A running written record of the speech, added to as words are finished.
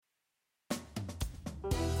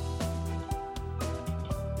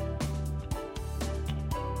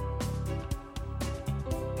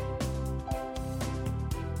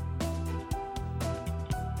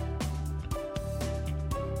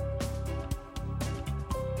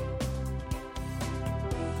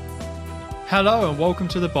Hello and welcome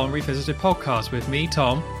to the Bond Revisited podcast with me,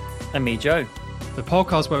 Tom. And me, Joe. The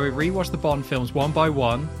podcast where we rewatch the Bond films one by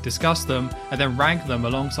one, discuss them, and then rank them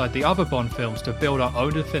alongside the other Bond films to build our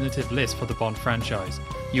own definitive list for the Bond franchise.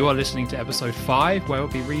 You are listening to episode 5, where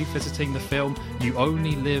we'll be revisiting the film You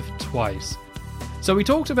Only Live Twice. So we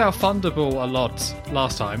talked about Thunderball a lot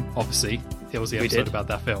last time, obviously. It was the episode about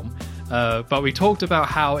that film. But we talked about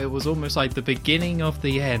how it was almost like the beginning of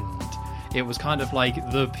the end. It was kind of like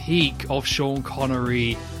the peak of Sean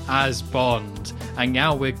Connery as Bond, and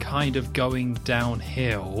now we're kind of going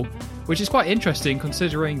downhill, which is quite interesting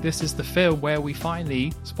considering this is the film where we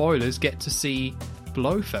finally, spoilers, get to see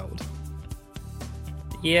Blofeld.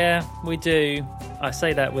 Yeah, we do. I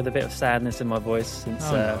say that with a bit of sadness in my voice, since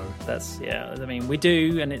we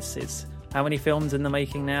do, and it's how many films in the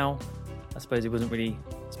making now? I suppose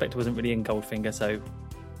Spectre wasn't really in Goldfinger, so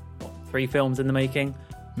 3 films in the making.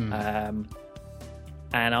 And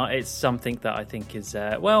it's something that I think is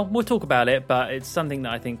we'll talk about it, but it's something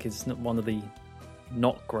that I think is one of the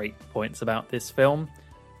not great points about this film.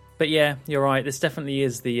 But yeah, you're right, this definitely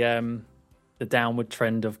is the downward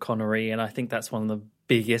trend of Connery, and I think that's one of the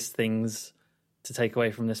biggest things to take away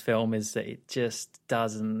from this film, is that he just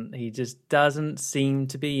doesn't seem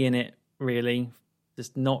to be in it, really.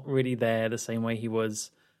 Just not really there the same way he was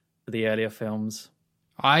for the earlier films.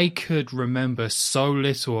 I could remember so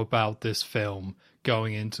little about this film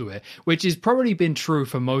going into it, which has probably been true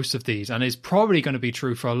for most of these, and is probably going to be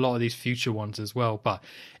true for a lot of these future ones as well. But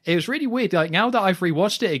it was really weird. Like, now that I've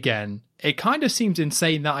rewatched it again, it kind of seems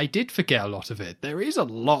insane that I did forget a lot of it. There is a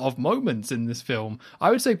lot of moments in this film.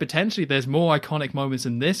 I would say potentially there's more iconic moments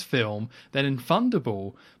in this film than in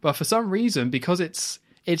Thunderball. But for some reason, because it's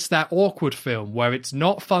that awkward film where it's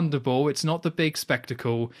not Thunderball, it's not the big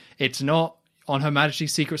spectacle, it's not On Her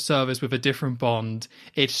Majesty's Secret Service with a different Bond,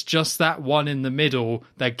 it's just that one in the middle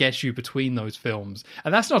that gets you between those films.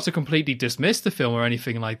 And that's not to completely dismiss the film or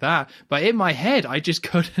anything like that, but in my head I just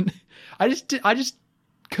couldn't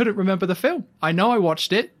remember the film. I know I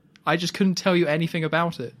watched it, I just couldn't tell you anything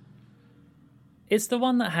about it. It's the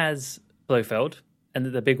one that has Blofeld and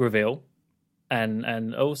the big reveal,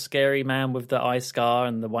 and scary man with the eye scar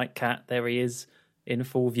and the white cat, there he is in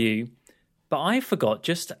full view. But I forgot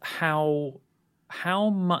just how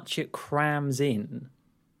much it crams in,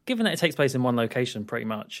 given that it takes place in one location pretty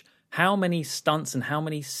much, how many stunts and how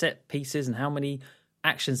many set pieces and how many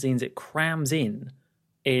action scenes it crams in.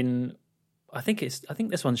 I think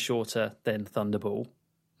this one's shorter than Thunderball.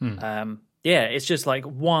 It's just like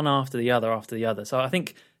one after the other. So I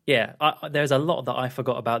think, there's a lot that I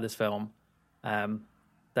forgot about this film,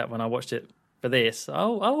 that when I watched it for this,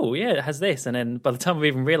 it has this, and then by the time we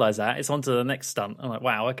even realise that, it's on to the next stunt. I'm like,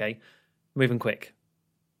 wow, okay, moving quick.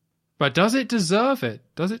 But does it deserve it?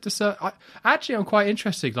 Actually, I'm quite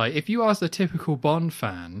interested. Like, if you ask the typical Bond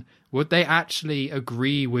fan, would they actually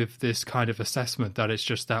agree with this kind of assessment that it's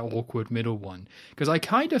just that awkward middle one? Because I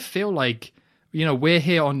kind of feel like, we're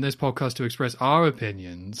here on this podcast to express our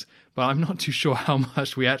opinions, but I'm not too sure how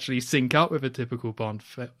much we actually sync up with a typical Bond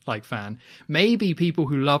fan. Maybe people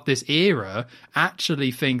who love this era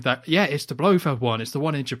actually think that, it's the Blofeld one, it's the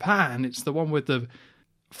one in Japan, it's the one with the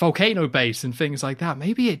volcano base and things like that.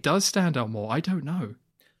 Maybe it does stand out more. I don't know.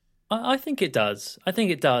 I think it does.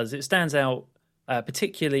 It stands out,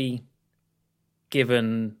 particularly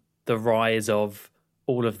given the rise of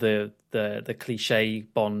all of the cliche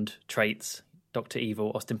Bond traits, Dr.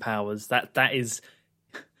 Evil, Austin Powers. That is,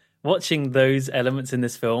 watching those elements in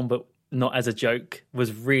this film, but not as a joke,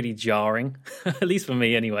 was really jarring, at least for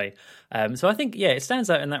me anyway. So I think, it stands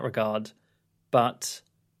out in that regard. But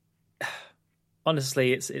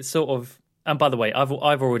honestly, it's sort of, and by the way, I've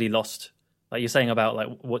already lost, like you're saying about like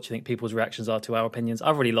what do you think people's reactions are to our opinions.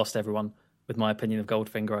 I've already lost everyone with my opinion of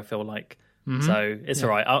Goldfinger, I feel like. Mm-hmm. So it's all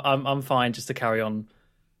right. I'm fine just to carry on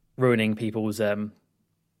ruining people's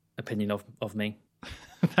opinion of me.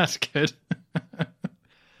 That's good.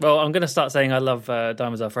 Well, I'm going to start saying I love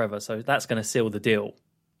Diamonds Are Forever, so that's going to seal the deal.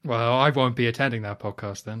 Well, I won't be attending that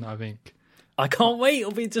podcast then, I think. I can't wait.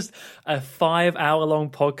 It'll be just a 5-hour-long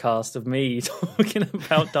podcast of me talking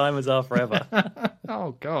about Diamonds Are Forever.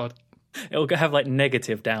 Oh, God. It'll have, like,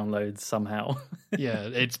 negative downloads somehow. Yeah,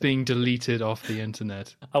 it's being deleted off the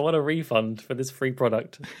internet. I want a refund for this free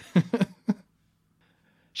product.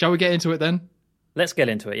 Shall we get into it then? Let's get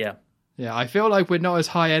into it, yeah. Yeah, I feel like we're not as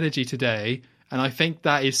high energy today, and I think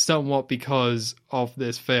that is somewhat because of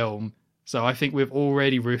this film. So I think we're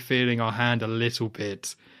already feeling our hand a little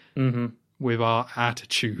bit with our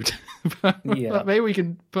attitude. But maybe we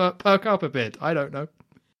can perk up a bit. I don't know.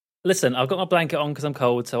 Listen, I've got my blanket on because I'm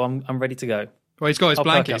cold, so I'm ready to go. Well, he's got his I'll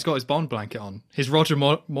perk blanket. up. He's got his Bond blanket on. His Roger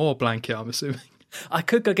Moore blanket, I'm assuming. I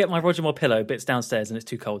could go get my Roger Moore pillow, but it's downstairs and it's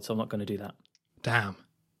too cold, so I'm not going to do that. Damn.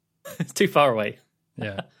 It's too far away.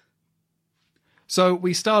 Yeah. So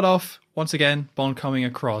we start off, once again, Bond coming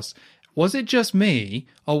across. Was it just me,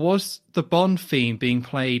 or was the Bond theme being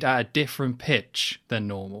played at a different pitch than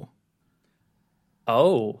normal?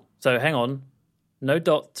 Oh, so hang on. No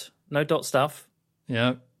dot stuff.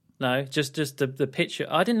 Yeah. No, just the picture.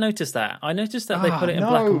 I didn't notice that. I noticed that they put it in no.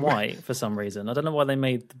 black and white for some reason. I don't know why they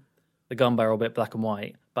made the gun barrel bit black and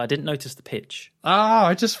white, but I didn't notice the pitch.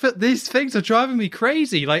 I just feel these things are driving me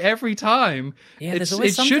crazy. Like every time, Yeah, there's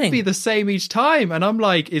always it something. should be the same each time, and I'm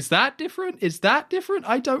like, is that different? Is that different?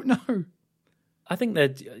 I don't know. I think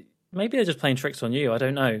maybe they're just playing tricks on you. I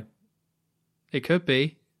don't know. It could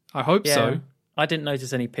be. I hope Yeah, so. I didn't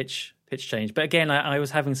notice any pitch change. But again, I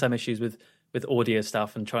was having some issues with audio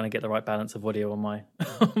stuff and trying to get the right balance of audio on my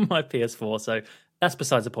on my PS4. So that's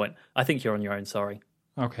besides the point. I think you're on your own. Sorry.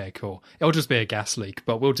 Okay, cool. It'll just be a gas leak,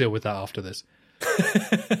 but we'll deal with that after this.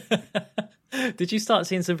 Did you start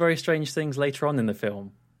seeing some very strange things later on in the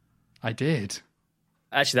film? I did.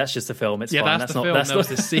 Actually, that's just the film. It's Yeah, fine. that's the not, film. That's There not was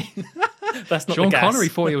this scene. That's not Sean the gas. Connery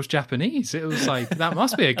thought he was Japanese. It was like, that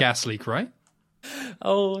must be a gas leak, right?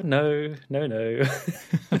 Oh, no. No.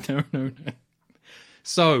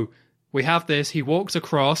 So we have this. He walks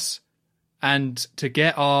across, and to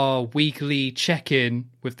get our weekly check-in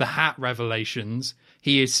with the hat revelations,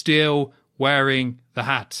 he is still wearing the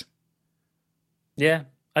hat. Yeah,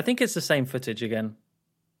 I think it's the same footage again.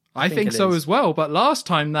 I think it so is. as well, but last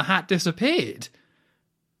time the hat disappeared.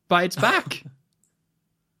 But it's back.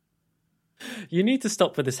 You need to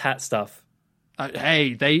stop with this hat stuff.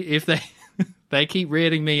 Hey, if they keep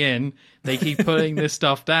reading me in, they keep putting this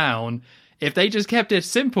stuff down. If they just kept it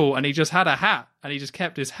simple and he just had a hat and he just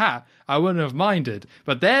kept his hat, I wouldn't have minded.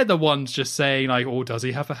 But they're the ones just saying like, "Oh, does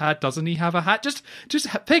he have a hat? Doesn't he have a hat? Just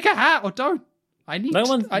pick a hat or don't." I need a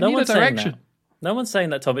One's direction. saying that. No one's saying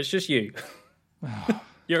that, Tom. It's just you.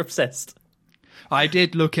 You're obsessed. I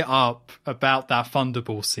did look it up about that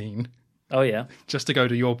Thunderball scene, Oh yeah. just to go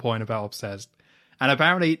to your point about obsessed. And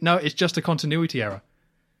apparently, no, it's just a continuity error.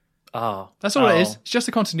 That's all it is. It's just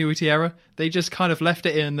a continuity error. They just kind of left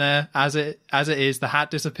it in there as it is. The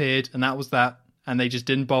hat disappeared, and that was that. And they just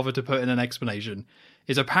didn't bother to put in an explanation.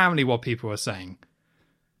 Is apparently what people are saying.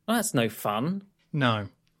 Well, that's no fun. No,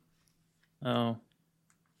 Oh.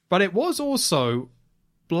 but it was also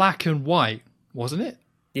black and white, wasn't it?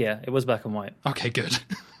 Yeah, it was black and white. Okay, good.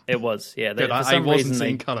 It was. Yeah. Good. For I some wasn't reason,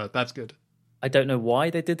 seeing colour. That's good. I don't know why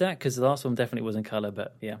they did that, because the last one definitely was in colour,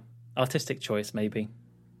 but yeah. Artistic choice, maybe.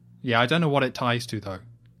 Yeah, I don't know what it ties to though.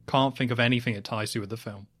 Can't think of anything it ties to with the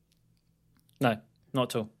film. No,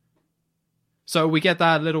 not at all. So we get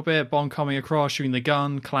that little bit, Bond coming across, shooting the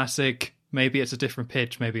gun, classic. Maybe it's a different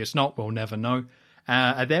pitch, maybe it's not, we'll never know.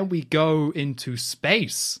 And then we go into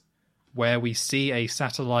space, where we see a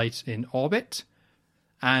satellite in orbit,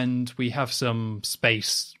 and we have some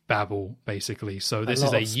space babble, basically. So this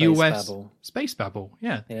is a US babble. space babble,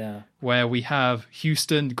 yeah. Yeah. Where we have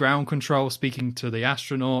Houston ground control speaking to the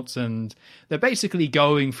astronauts, and they're basically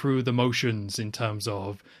going through the motions in terms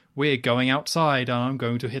of, we're going outside and I'm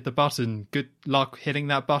going to hit the button. Good luck hitting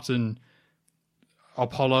that button,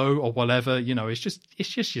 Apollo or whatever. You know, it's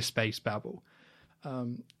just your space babble.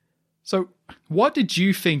 So what did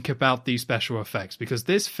you think about these special effects? Because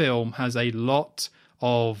this film has a lot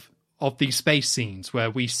of these space scenes where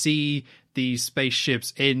we see these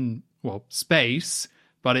spaceships in, well, space,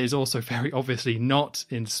 but it is also very obviously not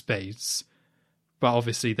in space. But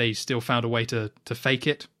obviously they still found a way to fake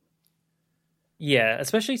it. Yeah,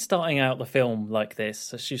 especially starting out the film like this,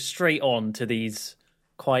 so she's straight on to these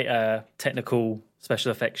quite technical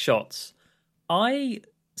special effects shots. I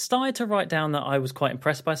started to write down that I was quite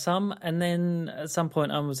impressed by some, and then at some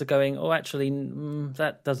point I was going, oh, actually,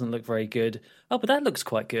 that doesn't look very good. Oh, but that looks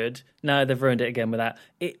quite good. No, they've ruined it again with that.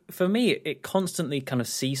 For me, it constantly kind of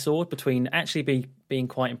seesawed between actually being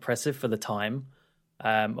quite impressive for the time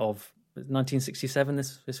of 1967,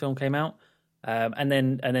 this film came out. And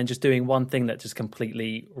then just doing one thing that just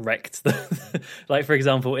completely wrecked the like, for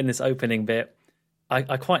example, in this opening bit,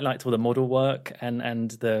 I quite liked all the model work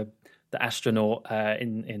and the astronaut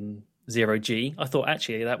in Zero G. I thought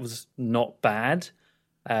actually that was not bad.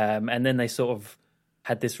 And then they sort of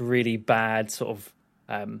had this really bad sort of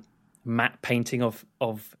matte painting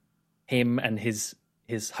of him and his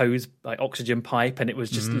hose, like oxygen pipe, and it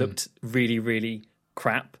was just looked really, really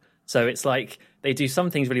crap. So it's like they do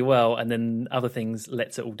some things really well, and then other things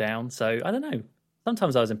lets it all down. So I don't know.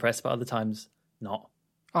 Sometimes I was impressed, but other times not.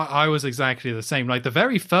 I was exactly the same. Like the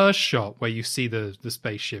very first shot where you see the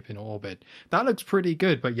spaceship in orbit, that looks pretty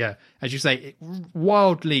good. But yeah, as you say,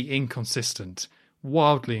 wildly inconsistent.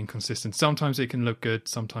 Wildly inconsistent. Sometimes it can look good.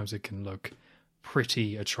 Sometimes it can look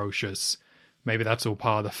pretty atrocious. Maybe that's all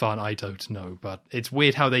part of the fun. I don't know. But it's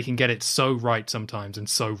weird how they can get it so right sometimes and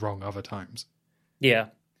so wrong other times. Yeah.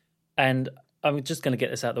 And I'm just going to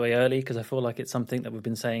get this out of the way early because I feel like it's something that we've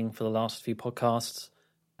been saying for the last few podcasts.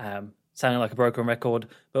 Sounding like a broken record,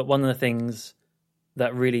 but one of the things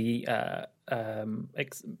that really kind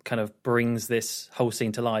of brings this whole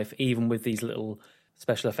scene to life, even with these little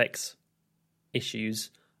special effects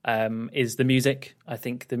issues, is the music. I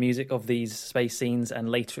think the music of these space scenes, and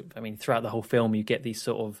later, I mean, throughout the whole film, you get these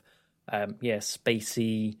sort of,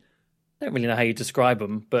 spacey, I don't really know how you describe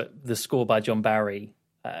them, but the score by John Barry,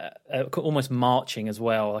 almost marching as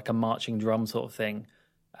well, like a marching drum sort of thing.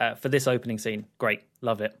 For this opening scene, great,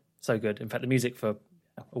 love it. So good. In fact, the music for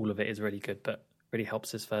all of it is really good, but really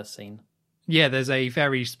helps this first scene. Yeah, there's a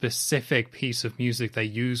very specific piece of music they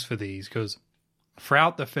use for these, because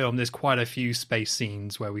throughout the film, there's quite a few space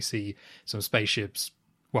scenes where we see some spaceships,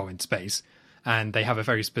 well, in space, and they have a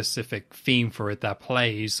very specific theme for it that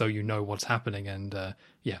plays, so you know what's happening. And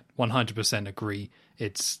 100% agree.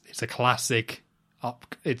 It's a classic.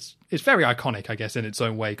 It's very iconic, I guess, in its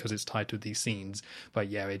own way because it's tied to these scenes. But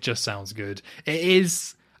yeah, it just sounds good. It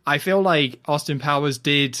is. I feel like Austin Powers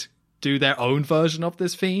did do their own version of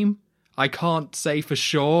this theme. I can't say for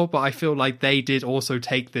sure, but I feel like they did also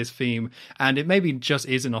take this theme, and it maybe just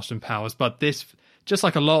isn't Austin Powers, but this, just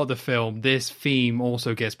like a lot of the film, this theme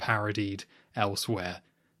also gets parodied elsewhere.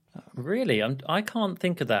 Really? I can't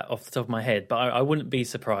think of that off the top of my head, but I wouldn't be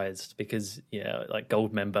surprised because, like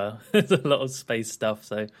Goldmember, there's a lot of space stuff,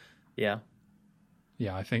 so yeah.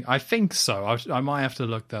 Yeah, I think so. I might have to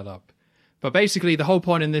look that up. But basically, the whole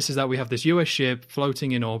point in this is that we have this US ship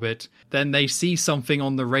floating in orbit. Then they see something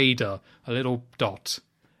on the radar, a little dot.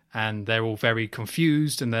 And they're all very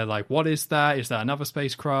confused. And they're like, what is that? Is that another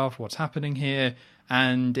spacecraft? What's happening here?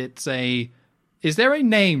 And is there a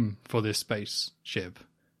name for this spaceship?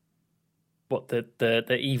 What,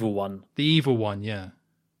 the evil one? The evil one, yeah.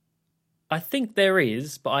 I think there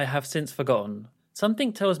is, but I have since forgotten.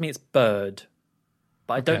 Something tells me it's Bird,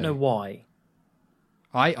 but I don't know why.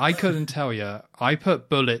 I couldn't tell you. I put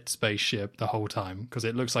bullet spaceship the whole time because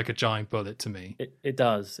it looks like a giant bullet to me. It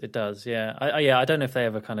does, yeah. I don't know if they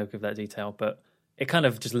ever kind of give that detail, but it kind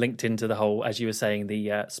of just linked into the whole, as you were saying,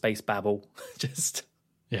 the space babble.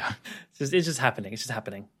 Yeah, it's just happening. It's just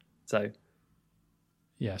happening. So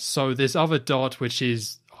yeah. So this other dot, which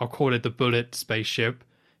is, I'll call it the bullet spaceship,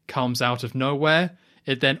 comes out of nowhere.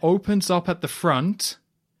 It then opens up at the front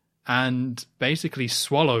and basically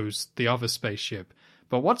swallows the other spaceship.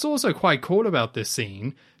 But what's also quite cool about this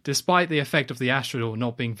scene, despite the effect of the astronaut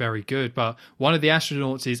not being very good, but one of the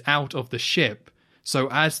astronauts is out of the ship. So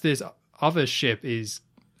as this other ship is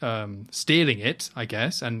stealing it, I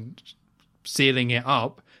guess, and sealing it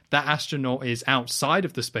up, that astronaut is outside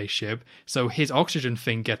of the spaceship, so his oxygen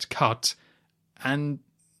thing gets cut, and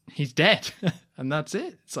he's dead. And that's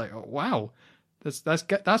it. It's like, oh, wow.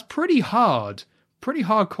 That's pretty hard. Pretty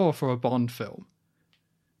hardcore for a Bond film.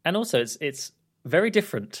 And also, it's very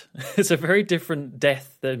different. It's a very different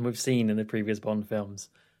death than we've seen in the previous Bond films.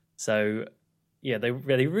 So, yeah, they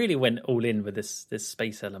really went all in with this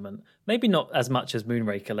space element. Maybe not as much as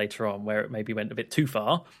Moonraker later on, where it maybe went a bit too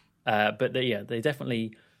far. But they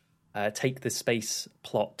definitely take the space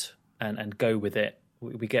plot and go with it.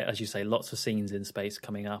 We get, as you say, lots of scenes in space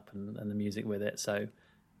coming up and the music with it. So,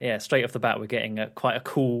 yeah, straight off the bat, we're getting quite a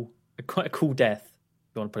cool death,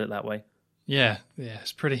 if you want to put it that way. Yeah,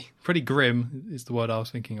 it's pretty grim is the word I was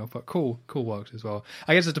thinking of, but cool worked as well.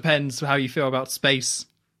 I guess it depends how you feel about space.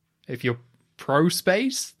 If you're pro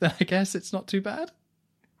space, then I guess it's not too bad.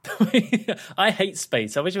 I hate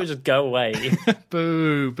space. I wish it would just go away.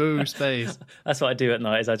 Boo space. That's what I do at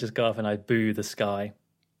night. Is I just go off and I boo the sky.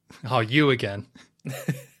 Oh, you again?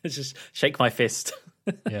 Just shake my fist.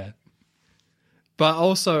 Yeah. But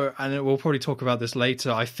also, and we'll probably talk about this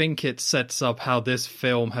later, I think it sets up how this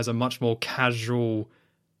film has a much more casual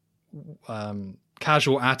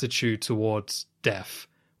attitude towards death,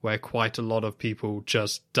 where quite a lot of people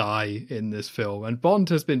just die in this film. And Bond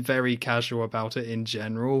has been very casual about it in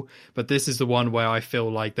general, but this is the one where I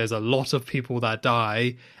feel like there's a lot of people that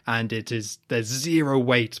die, and there's zero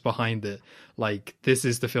weight behind it. Like, this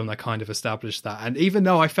is the film that kind of established that. And even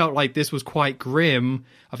though I felt like this was quite grim,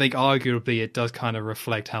 I think arguably it does kind of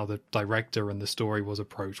reflect how the director and the story was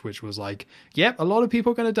approached, which was like, yep, a lot of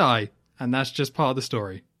people are going to die, and that's just part of the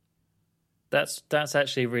story. That's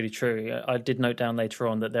actually really true. I did note down later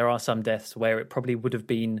on that there are some deaths where it probably would have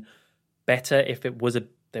been better if there was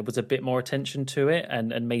a bit more attention to it,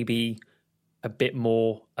 and maybe a bit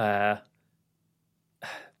more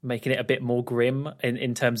making it a bit more grim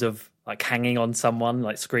in terms of like hanging on someone,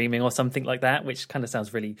 like screaming or something like that, which kind of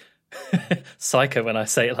sounds really psycho when I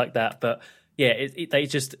say it like that. But yeah, they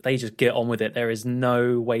just get on with it. There is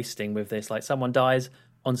no wasting with this. Like someone dies,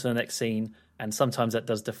 on to the next scene, and sometimes that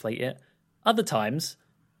does deflate it. Other times,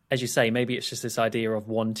 as you say, maybe it's just this idea of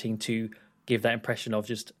wanting to give that impression of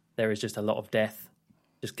just there is just a lot of death,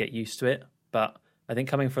 just get used to it. But I think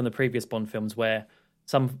coming from the previous Bond films where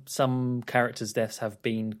some characters' deaths have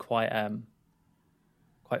been quite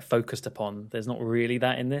focused upon, there's not really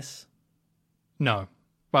that in this. No,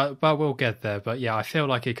 but we'll get there. But yeah, I feel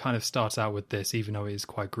like it kind of starts out with this, even though it is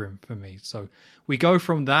quite grim for me. So we go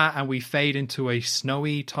from that and we fade into a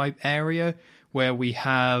snowy type area where we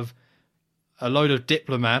have a load of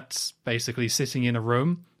diplomats basically sitting in a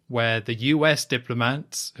room where the US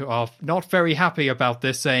diplomats, who are not very happy about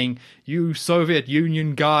this, saying, "You Soviet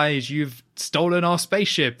Union guys, you've stolen our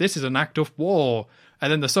spaceship. This is an act of war."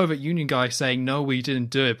 And then the Soviet Union guy saying, "No, we didn't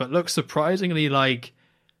do it," but looks surprisingly like,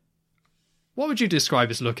 what would you describe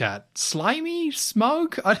his look at? Slimy?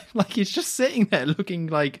 Smug? Like he's just sitting there looking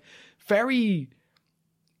like very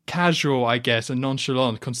casual, I guess, and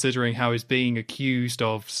nonchalant, considering how he's being accused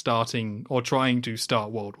of starting or trying to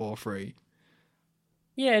start World War III.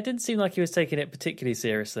 Yeah, it didn't seem like he was taking it particularly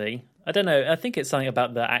seriously. I don't know. I think it's something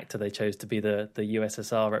about the actor they chose to be the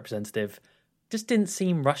USSR representative. Just didn't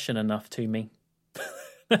seem Russian enough to me.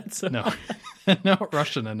 No, not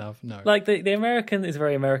Russian enough, no. Like, the American is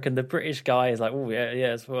very American. The British guy is like, oh, yeah,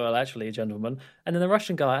 yes, well, actually, a gentleman. And then the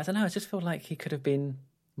Russian guy, I don't know, I just feel like he could have been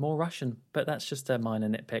more Russian. But that's just a minor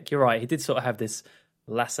nitpick. You're right, he did sort of have this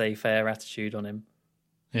laissez-faire attitude on him.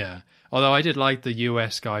 Yeah. Although I did like the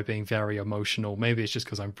US guy being very emotional. Maybe it's just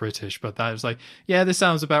because I'm British, but that was like, yeah, this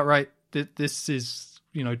sounds about right. This is,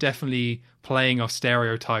 definitely playing off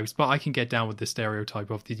stereotypes, but I can get down with the stereotype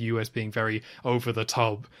of the US being very over the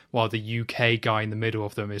top, while the UK guy in the middle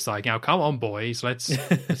of them is like, now come on, boys, let's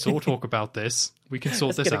all talk about this. We can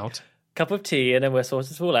sort this out. Cup of tea and then we'll sort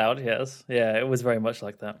this all out, yes. Yeah, it was very much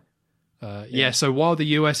like that. So while the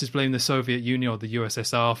US is blaming the Soviet Union or the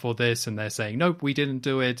USSR for this, and they're saying, nope, we didn't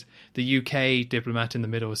do it, the UK diplomat in the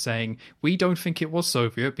middle is saying, we don't think it was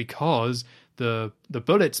Soviet because the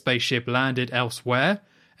bullet spaceship landed elsewhere,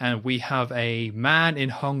 and we have a man in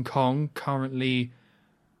Hong Kong currently.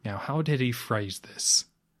 Now, how did he phrase this?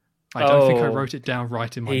 I don't think I wrote it down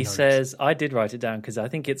right in my notes. He says, I did write it down because I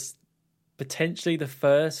think it's potentially the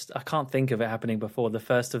first, I can't think of it happening before, the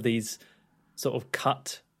first of these sort of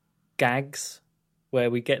cut gags, where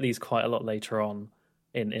we get these quite a lot later on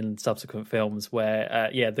in subsequent films, where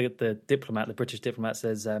the British diplomat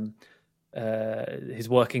says he's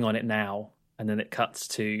working on it now, and then it cuts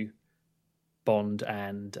to Bond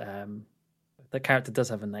and the character does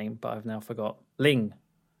have a name, but I've now forgot. Ling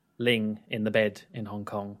in the bed in Hong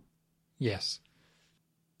Kong. Yes.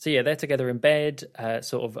 So yeah, they're together in bed,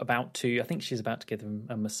 sort of about to, I think she's about to give him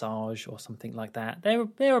a massage or something like that.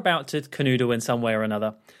 They're about to canoodle in some way or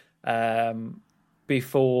another.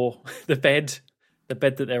 Before the bed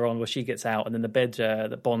that they're on, where she gets out, and then the bed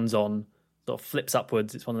that Bond's on sort of flips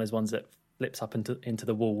upwards. It's one of those ones that flips up into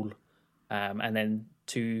the wall, and then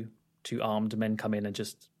two armed men come in and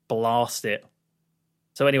just blast it.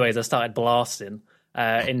 So, anyways, I started blasting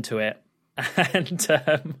into it,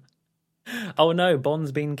 and oh no,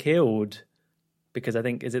 Bond's been killed, because I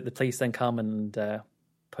think, is it the police then come and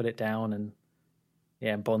put it down, and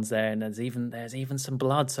yeah, and Bond's there, and there's even some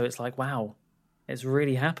blood. So it's like, wow, it's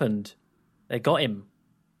really happened. They got him,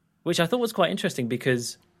 which I thought was quite interesting,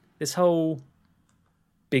 because this whole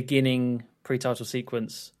beginning pre-title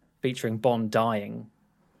sequence featuring Bond dying,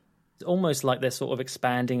 it's almost like they're sort of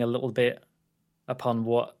expanding a little bit upon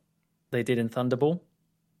what they did in Thunderball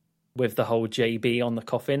with the whole JB on the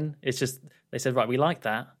coffin. It's just, they said, right, we like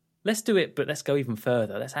that. Let's do it, but let's go even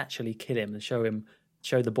further. Let's actually kill him and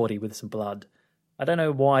show the body with some blood. I don't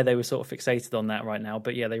know why they were sort of fixated on that right now,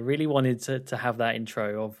 but yeah, they really wanted to have that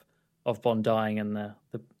intro of Bond dying, and the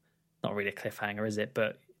not really a cliffhanger, is it?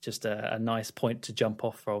 But just a nice point to jump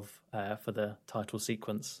off of for the title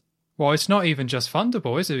sequence. Well, it's not even just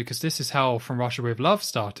Thunderball, is it? Because this is how From Russia with Love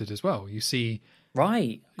started as well. You see,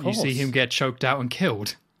 right? You see him get choked out and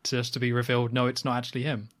killed, just to be revealed, no, it's not actually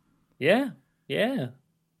him. Yeah. I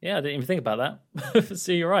didn't even think about that.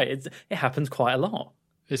 So you're right. It happens quite a lot.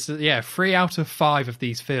 It's 3 out of 5 of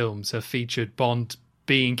these films have featured Bond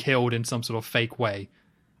being killed in some sort of fake way.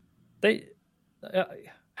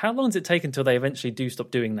 How long does it take until they eventually do stop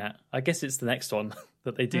doing that? I guess it's the next one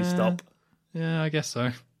that they do stop. Yeah, I guess so.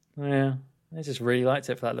 Yeah, I just really liked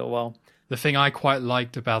it for that little while. The thing I quite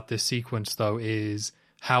liked about this sequence, though, is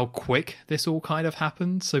how quick this all kind of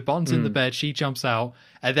happens. So Bond's in the bed, she jumps out,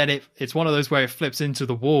 and then it's one of those where it flips into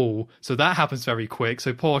the wall. So that happens very quick.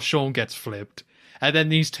 So poor Sean gets flipped. And then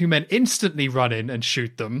these two men instantly run in and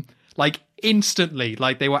shoot them. Like, instantly.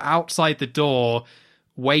 Like, they were outside the door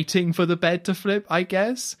waiting for the bed to flip, I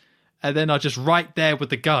guess. And then are just right there with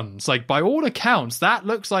the guns. Like, by all accounts, that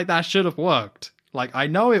looks like that should have worked. Like, I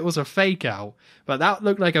know it was a fake out, but that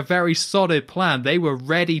looked like a very solid plan. They were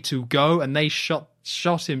ready to go, and they shot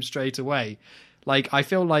him straight away. Like, I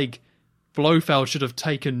feel like Blofeld should have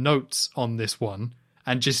taken notes on this one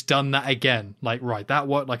and just done that again. Like, right, that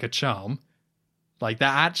worked like a charm. Like,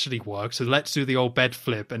 that actually worked, so let's do the old bed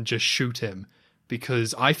flip and just shoot him.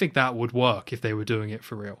 Because I think that would work if they were doing it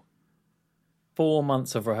for real. 4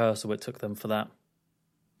 months of rehearsal it took them for that.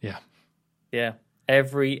 Yeah. Yeah.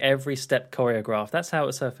 Every step choreographed. That's how it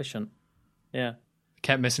was so efficient. Yeah.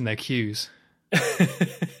 Kept missing their cues.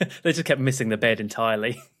 They just kept missing the bed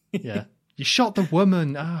entirely. Yeah. You shot the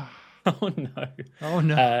woman. Oh, Oh no. oh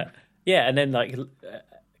no. Yeah, and then like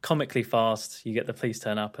comically fast, you get the police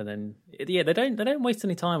turn up, and then they don't waste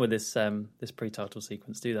any time with this this pre-title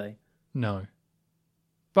sequence, do they? No.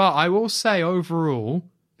 But I will say overall,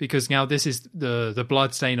 because now this is the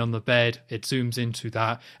blood stain on the bed, it zooms into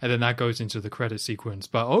that, and then that goes into the credit sequence.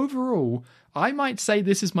 But overall, I might say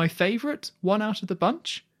this is my favourite one out of the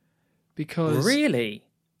bunch. Because Really?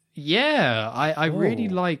 yeah, I really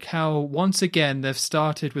Oh. like how, once again, they've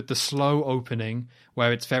started with the slow opening,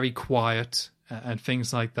 where it's very quiet and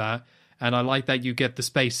things like that. And I like that you get the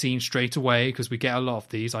space scene straight away, because we get a lot of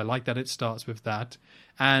these. I like that it starts with that.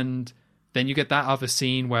 And then you get that other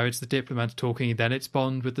scene where it's the diplomat talking, and then it's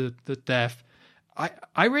Bond with the death.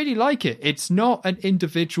 I really like it. It's not an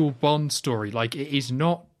individual Bond story. Like, it is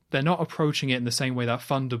not. They're not approaching it in the same way that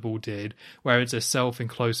Thunderball did, where it's a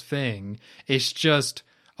self-enclosed thing. It's just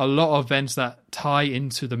a lot of events that tie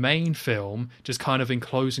into the main film, just kind of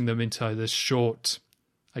enclosing them into this short,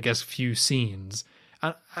 I guess, few scenes.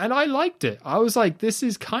 And I liked it. I was like, this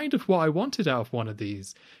is kind of what I wanted out of one of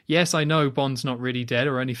these. Yes, I know Bond's not really dead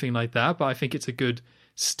or anything like that, but I think it's a good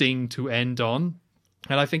sting to end on.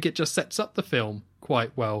 And I think it just sets up the film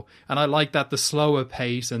quite well. And I like that the slower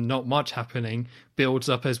pace and not much happening builds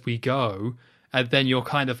up as we go. And then you're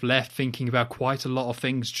kind of left thinking about quite a lot of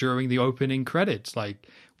things during the opening credits. Like,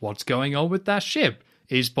 what's going on with that ship?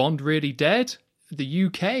 Is Bond really dead? The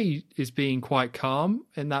UK is being quite calm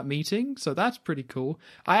in that meeting, so that's pretty cool.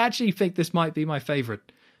 I actually think this might be my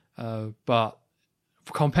favourite. But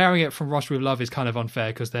comparing it from Rush with Love is kind of unfair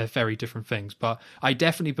because they're very different things. But I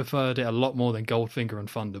definitely preferred it a lot more than Goldfinger and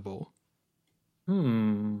Thunderball.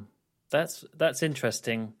 That's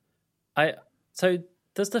interesting. So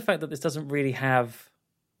does the fact that this doesn't really have,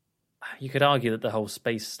 you could argue that the whole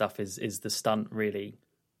space stuff is the stunt, really.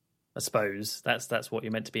 I suppose that's what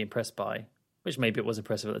you're meant to be impressed by, which maybe it was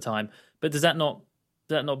impressive at the time. But does that not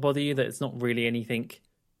bother you, that it's not really anything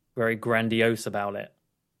very grandiose about it?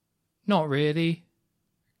 Not really,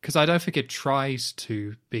 because I don't think it tries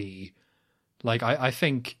to be. Like, I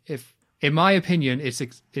think, if, in my opinion,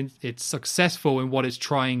 it's successful in what it's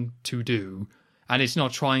trying to do, and it's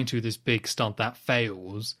not trying to this big stunt that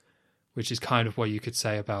fails, which is kind of what you could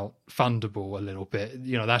say about Thunderball a little bit.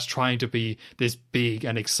 You know, that's trying to be this big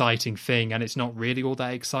and exciting thing, and it's not really all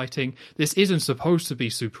that exciting. This isn't supposed to be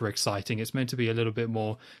super exciting. It's meant to be a little bit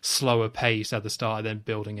more slower pace at the start and then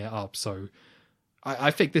building it up. So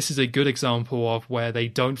I think this is a good example of where they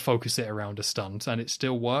don't focus it around a stunt, and it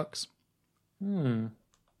still works.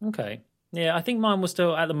 Okay. Yeah, I think mine will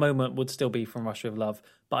still, at the moment, would still be From Russia with Love.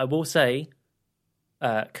 But I will say,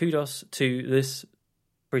 kudos to this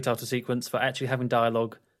pre-title sequence for actually having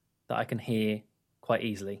dialogue that I can hear quite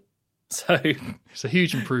easily. So It's a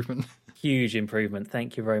huge improvement. huge improvement.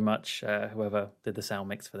 Thank you very much, whoever did the sound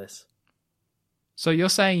mix for this. So you're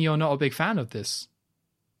saying you're not a big fan of this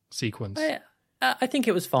sequence? I think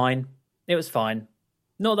it was fine. It was fine.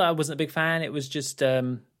 Not that I wasn't a big fan. It was just,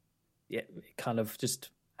 it kind of just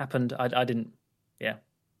happened. I didn't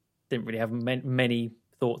really have many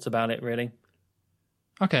thoughts about it, really.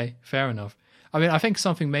 Okay, fair enough. I mean, I think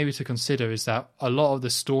something maybe to consider is that a lot of the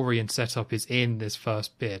story and setup is in this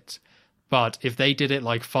first bit. But if they did it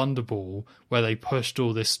like Thunderball, where they pushed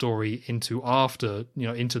all this story into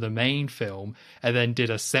the main film, and then did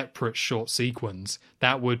a separate short sequence,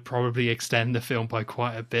 that would probably extend the film by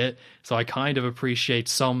quite a bit. So I kind of appreciate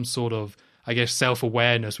some sort of I guess,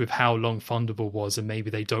 self-awareness with how long Thunderball was, and maybe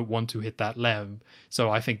they don't want to hit that length. So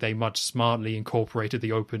I think they much smartly incorporated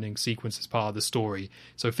the opening sequence as part of the story,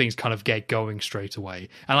 so things kind of get going straight away.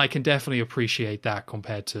 And I can definitely appreciate that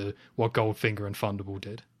compared to what Goldfinger and Thunderball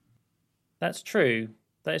did. That's true.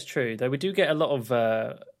 That is true. Though we do get a lot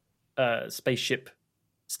of spaceship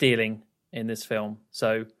stealing in this film,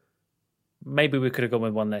 so maybe we could have gone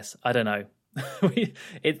with one less. I don't know.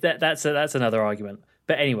 That's another argument.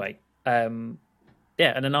 But anyway, and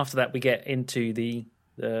then after that we get into the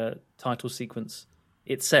title sequence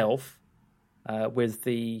itself, with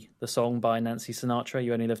the song by Nancy Sinatra,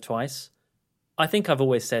 "You Only Live Twice." I think I've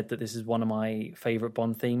always said that this is one of my favorite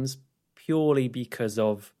Bond themes, purely because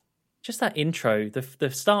of just that intro. The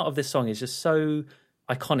start of this song is just so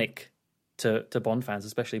iconic to Bond fans,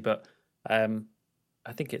 especially. But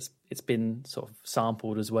I think it's been sort of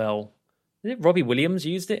sampled as well. Is it Robbie Williams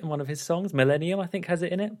used it in one of his songs? Millennium, I think, has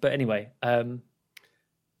it in it. But anyway, I'm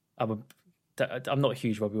not a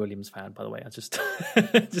huge Robbie Williams fan, by the way. I just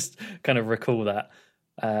just kind of recall that.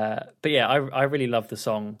 But yeah, I really love the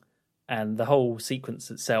song and the whole sequence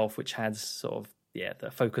itself, which has sort of the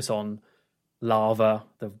focus on lava,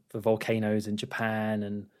 the volcanoes in Japan,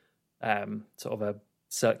 and sort of a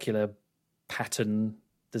circular pattern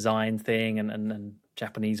design thing, and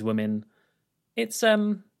Japanese women. It's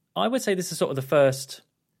I would say this is sort of the first,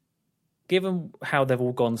 given how they've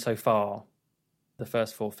all gone so far, the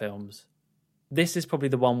first 4 films, this is probably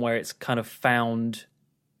the one where it's kind of found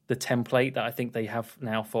the template that I think they have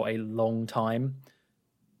now for a long time.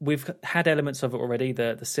 We've had elements of it already,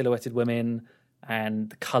 the silhouetted women and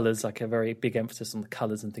the colours, like a very big emphasis on the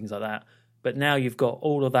colours and things like that. But now you've got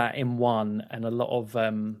all of that in one, and a lot of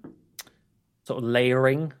sort of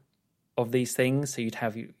layering of these things. So you'd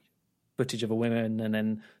have footage of a woman and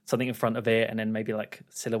then something in front of it, and then maybe like a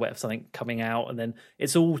silhouette of something coming out, and then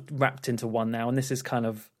it's all wrapped into one now. And this is kind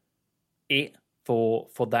of it for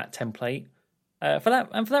that template. For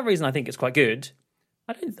that reason, I think it's quite good.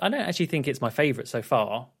 I don't actually think it's my favourite so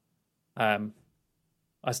far.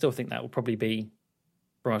 I still think that will probably be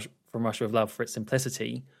From Russia with Love for its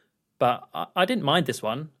simplicity, but I didn't mind this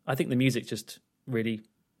one. I think the music just really,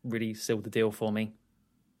 really sealed the deal for me.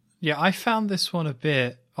 Yeah, I found this one a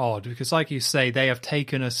bit odd because, like you say, they have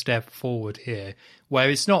taken a step forward here where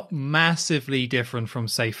it's not massively different from,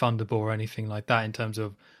 say, Thunderball or anything like that in terms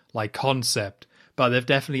of like concept, but they're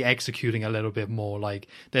definitely executing a little bit more. Like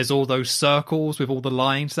there's all those circles with all the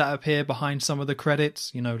lines that appear behind some of the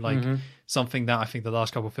credits, like something that I think the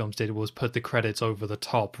last couple of films did was put the credits over the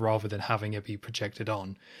top rather than having it be projected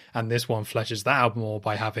on. And this one fleshes that out more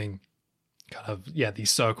by having kind of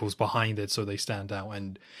these circles behind it so they stand out,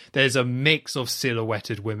 and there's a mix of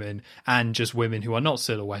silhouetted women and just women who are not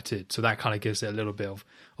silhouetted, so that kind of gives it a little bit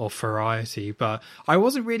of variety. But I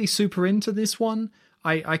wasn't really super into this one.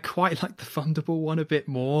 I quite like the Thunderball one a bit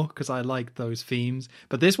more because I like those themes,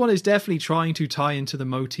 but this one is definitely trying to tie into the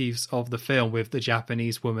motifs of the film with the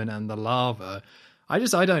Japanese woman and the lava. I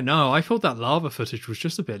don't know, I thought that lava footage was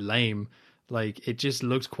just a bit lame. Like, it just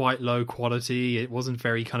looked quite low quality. It wasn't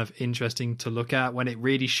very kind of interesting to look at when it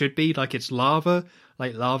really should be. Like, it's lava.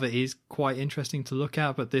 Like, lava is quite interesting to look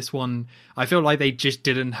at. But this one, I feel like they just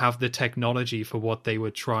didn't have the technology for what they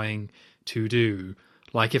were trying to do.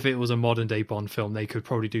 Like, if it was a modern-day Bond film, they could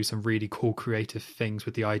probably do some really cool creative things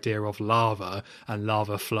with the idea of lava and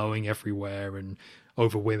lava flowing everywhere and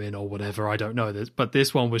over women or whatever. I don't know. But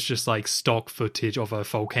this one was just like stock footage of a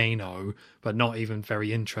volcano, but not even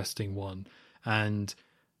very interesting one. And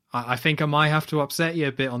I think I might have to upset you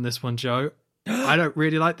a bit on this one, Joe. I don't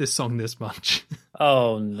really like this song this much.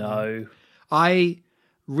 Oh, no. I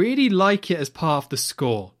really like it as part of the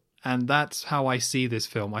score, and that's how I see this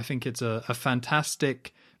film. I think it's a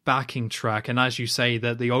fantastic backing track, and as you say,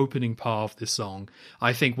 that the opening part of this song,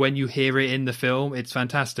 I think when you hear it in the film, it's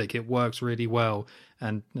fantastic. It works really well,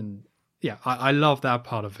 and I love that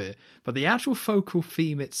part of it. But the actual focal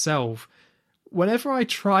theme itself, whenever I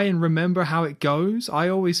try and remember how it goes, I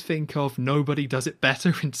always think of Nobody Does It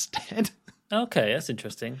Better instead. Okay, that's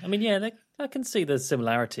interesting. I mean, I can see the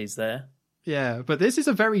similarities there. Yeah, but this is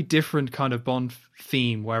a very different kind of Bond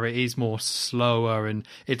theme where it is more slower and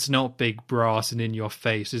it's not big brass and in your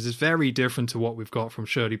face. This is very different to what we've got from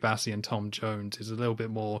Shirley Bassey and Tom Jones. It's a little bit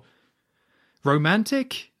more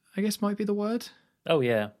romantic, I guess might be the word. Oh,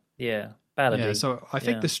 yeah. Ballady. Yeah, so I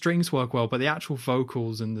think the strings work well, but the actual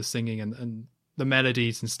vocals and the singing and the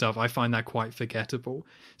melodies and stuff, I find that quite forgettable.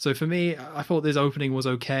 So for me, I thought this opening was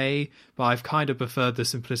okay, but I've kind of preferred the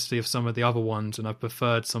simplicity of some of the other ones, and I've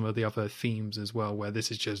preferred some of the other themes as well, where this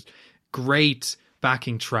is just great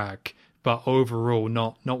backing track, but overall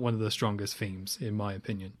not one of the strongest themes, in my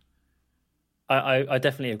opinion. I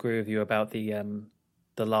definitely agree with you about the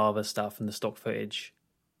lava stuff and the stock footage.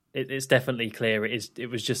 It's definitely clear it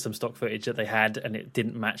was just some stock footage that they had, and it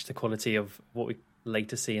didn't match the quality of what we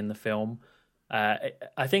later see in the film.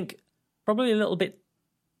 I think probably a little bit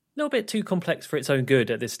too complex for its own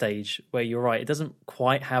good at this stage. Where you're right, it doesn't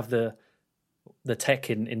quite have the tech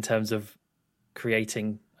in terms of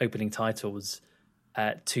creating opening titles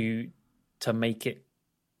to make it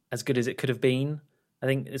as good as it could have been. I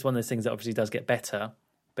think it's one of those things that obviously does get better,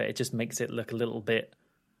 but it just makes it look a little bit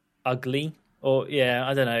ugly, or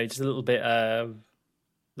I don't know, just a little bit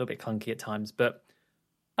clunky at times. But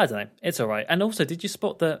I don't know, it's all right. And also, did you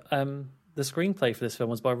spot that the screenplay for this film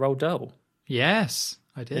was by Roald Dahl? Yes,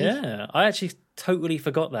 I did. Yeah, I actually totally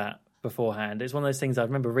forgot that beforehand. It's one of those things I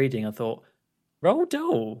remember reading. I thought, Roald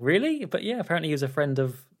Dahl, really? But yeah, apparently he was a friend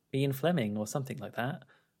of Ian Fleming or something like that.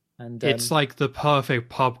 And it's like the perfect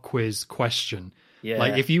pub quiz question. Yeah.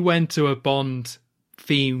 Like if you went to a Bond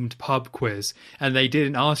themed pub quiz and they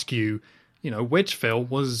didn't ask you, which film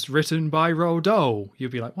was written by Roald Dahl,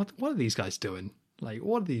 you'd be like, what are these guys doing? Like,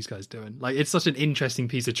 what are these guys doing? Like, it's such an interesting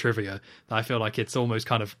piece of trivia that I feel like it's almost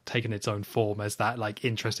kind of taken its own form as that, like,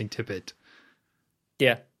 interesting tidbit.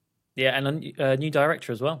 Yeah. Yeah, and a new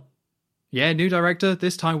director as well. Yeah, new director.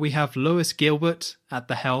 This time we have Lewis Gilbert at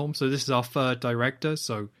the helm. So this is our third director.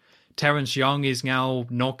 So Terrence Young is now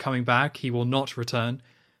not coming back. He will not return.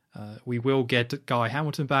 We will get Guy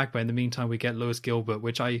Hamilton back, but in the meantime we get Lewis Gilbert,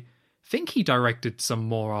 which I think he directed some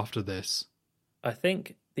more after this. I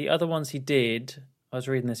think the other ones he did, I was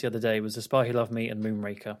reading this the other day, was The Spy Who Loved Me and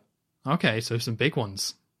Moonraker. Okay, so some big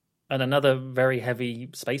ones. And another very heavy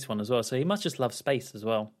space one as well. So he must just love space as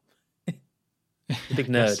well. Big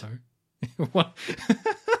nerd. So.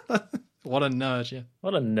 What a nerd, yeah.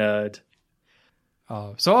 What a nerd.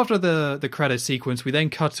 So after the credit sequence, we then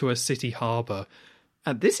cut to a city harbour.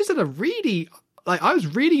 And this is a really... I was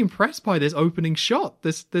really impressed by this opening shot.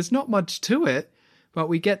 There's not much to it, but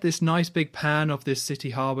we get this nice big pan of this city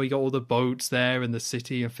harbour. You got all the boats there in the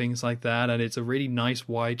city and things like that, and it's a really nice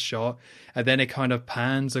wide shot. And then it kind of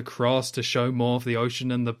pans across to show more of the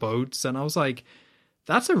ocean and the boats. And I was like,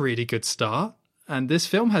 that's a really good start. And this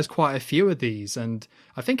film has quite a few of these, and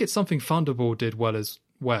I think it's something Thunderball did well as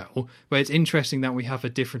well. But it's interesting that we have a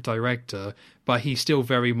different director, but he still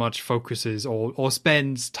very much focuses or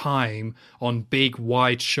spends time on big,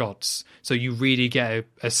 wide shots, so you really get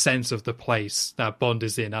a sense of the place that Bond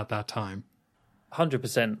is in at that time.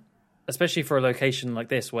 100%. Especially for a location like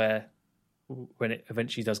this, where when it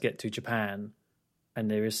eventually does get to Japan,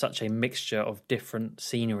 and there is such a mixture of different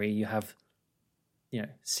scenery, you have,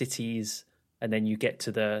 cities, and then you get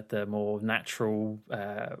to the more natural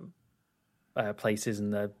places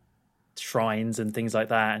and the shrines and things like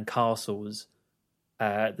that, and castles.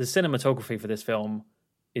 The cinematography for this film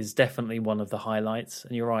is definitely one of the highlights.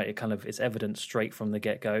 And you're right, it's evident straight from the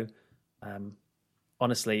get-go.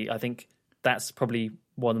 Honestly, I think that's probably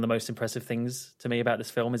one of the most impressive things to me about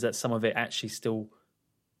this film, is that some of it actually still,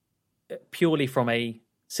 purely from a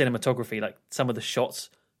cinematography, like some of the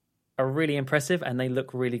shots are really impressive and they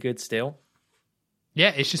look really good still.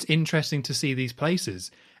 Yeah, it's just interesting to see these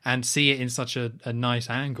places and see it in such a nice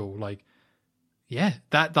angle. Like, yeah,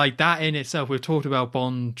 that in itself, we've talked about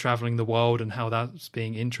Bond traveling the world and how that's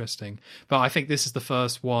being interesting. But I think this is the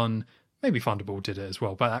first one, maybe Thunderball did it as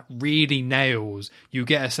well, but that really nails, you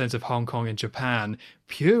get a sense of Hong Kong and Japan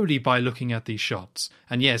purely by looking at these shots.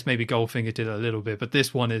 And yes, maybe Goldfinger did it a little bit, but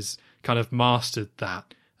this one is kind of mastered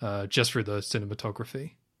that just through the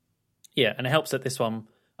cinematography. Yeah, and it helps that this one,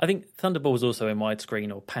 I think Thunderball was also in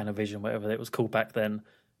widescreen or Panavision, whatever it was called back then.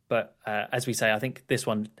 But as we say, I think this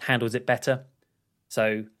one handles it better.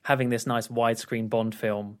 So having this nice widescreen Bond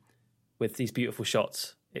film with these beautiful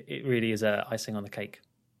shots, it really is icing on the cake.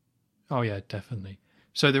 Oh, yeah, definitely.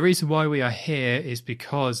 So the reason why we are here is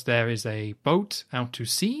because there is a boat out to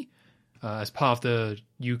sea as part of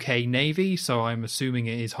the UK Navy. So I'm assuming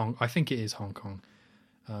I think it is Hong Kong.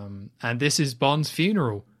 And this is Bond's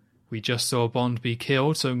funeral. We just saw Bond be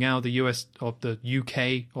killed, so now the US or the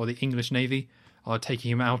UK or the English Navy are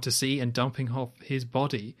taking him out to sea and dumping off his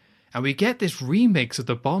body. And we get this remix of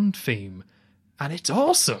the Bond theme, and it's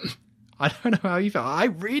awesome. I don't know how you feel. I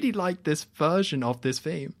really like this version of this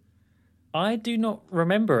theme. I do not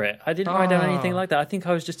remember it. I didn't write down anything like that. I think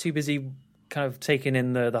I was just too busy kind of taking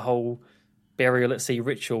in the whole burial at sea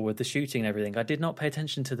ritual with the shooting and everything. I did not pay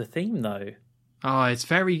attention to the theme, though.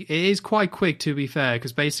 It is quite quick, to be fair,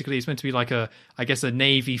 because basically it's meant to be like a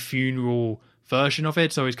Navy funeral version of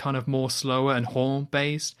it, so it's kind of more slower and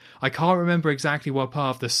horn-based. I can't remember exactly what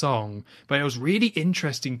part of the song, but it was really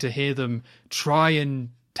interesting to hear them try and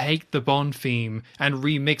take the Bond theme and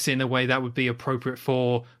remix it in a way that would be appropriate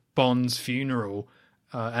for Bond's funeral.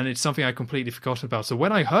 And it's something I completely forgot about. So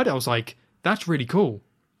when I heard it, I was like, that's really cool.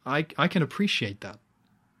 I can appreciate that.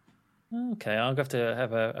 Okay, I'll have to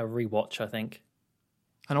have a rewatch, I think.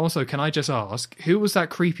 And also, can I just ask, who was that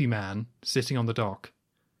creepy man sitting on the dock?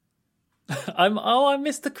 I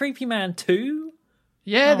missed the creepy man too?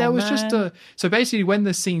 Yeah, there was just a... So basically, when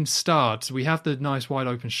the scene starts, we have the nice wide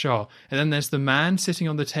open shot, and then there's the man sitting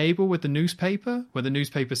on the table with the newspaper, where the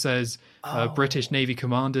newspaper says, British Navy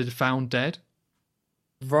commander found dead.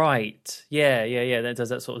 Right. Yeah. That does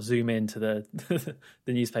that sort of zoom into the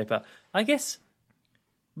the newspaper. I guess...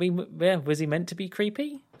 was he meant to be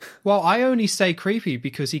creepy? Well, I only say creepy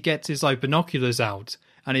because he gets his like binoculars out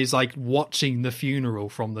and he's like watching the funeral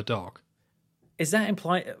from the dock. Is that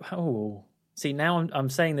implied? Oh, see, now I'm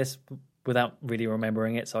saying this without really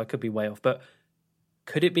remembering it, so I could be way off. But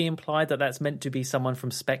could it be implied that that's meant to be someone from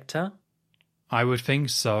Spectre? I would think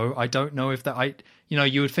so. I don't know if that.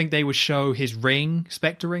 You would think they would show his ring,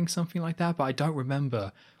 Spectre ring, something like that, but I don't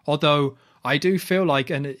remember. Although I do feel like,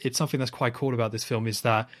 and it's something that's quite cool about this film, is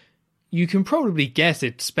that you can probably guess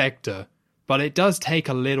it's Spectre, but it does take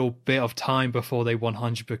a little bit of time before they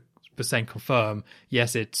 100% confirm,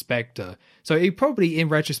 yes, it's Spectre. So it probably, in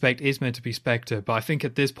retrospect, is meant to be Spectre, but I think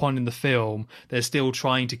at this point in the film, they're still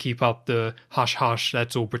trying to keep up the hush-hush,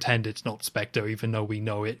 let's all pretend it's not Spectre, even though we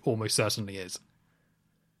know it almost certainly is.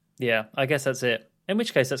 Yeah, I guess that's it. In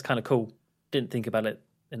which case, that's kind of cool. Didn't think about it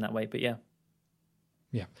in that way, but yeah.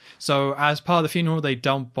 Yeah. So as part of the funeral, they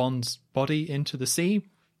dump Bond's body into the sea.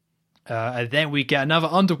 And then we get another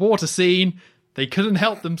underwater scene. They couldn't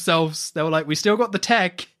help themselves. They were like, we still got the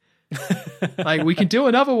tech. Like, we can do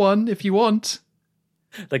another one if you want.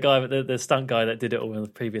 The guy, the stunt guy that did it all in the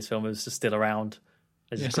previous film was just still around.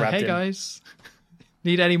 They just grabbed hey him. Guys,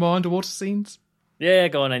 need any more underwater scenes? Yeah,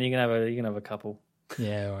 go on then. You can have a couple.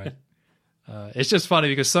 Yeah, all right. It's just funny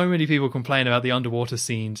because so many people complain about the underwater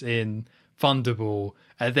scenes in Thunderball,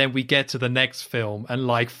 and then we get to the next film, and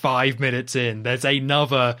like 5 minutes in, there's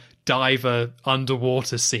another diver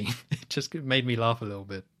underwater scene. It just made me laugh a little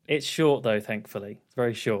bit. It's short though, thankfully. It's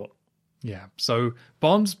very short. Yeah. So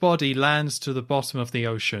Bond's body lands to the bottom of the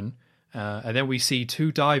ocean, and then we see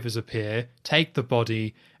two divers appear, take the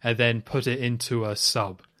body, and then put it into a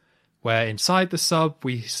sub. Where inside the sub,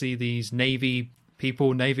 we see these Navy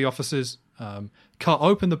people, Navy officers, cut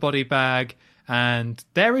open the body bag, and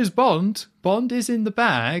there is Bond. Bond is in the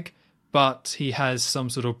bag, but he has some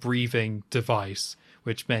sort of breathing device,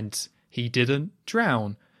 which meant he didn't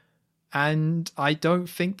drown. And I don't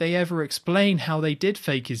think they ever explain how they did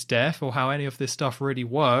fake his death or how any of this stuff really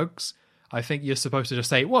works. I think you're supposed to just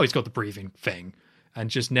say, well, he's got the breathing thing, and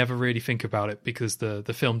just never really think about it because the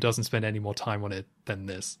film doesn't spend any more time on it than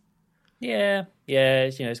this. Yeah,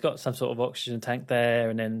 it's got some sort of oxygen tank there,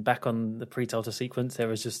 and then back on the pre-title sequence, there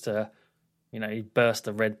was just he burst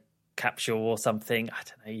a red capsule or something. I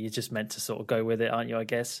don't know. You're just meant to sort of go with it, aren't you? I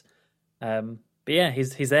guess. But yeah,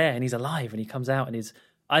 he's there and he's alive and he comes out and he's.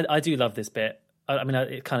 I do love this bit. I mean,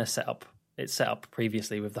 it kind of set up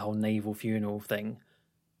previously with the whole naval funeral thing,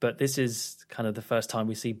 but this is kind of the first time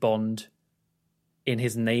we see Bond in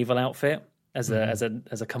his naval outfit as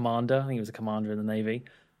a commander. I think he was a commander in the Navy.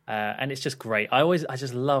 And it's just great. I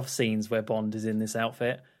just love scenes where Bond is in this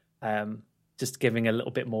outfit, just giving a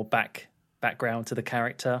little bit more background to the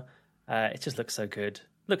character. It just looks so good.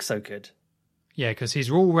 Yeah, because he's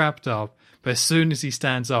all wrapped up, but as soon as he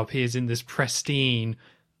stands up, he is in this pristine,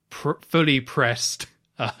 fully pressed,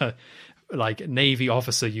 like Navy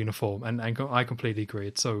officer uniform, and I completely agree.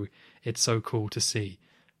 It's so cool to see.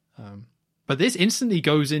 But this instantly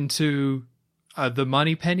goes into the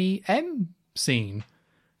Moneypenny M scene.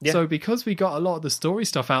 Yeah. So because we got a lot of the story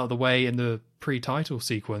stuff out of the way in the pre-title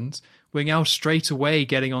sequence, we're now straight away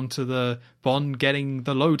getting onto the Bond getting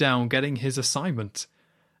the lowdown, getting his assignment.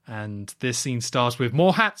 And this scene starts with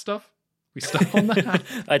more hat stuff. We start on the hat.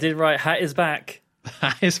 I did write, hat is back.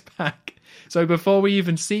 Hat is back. So before we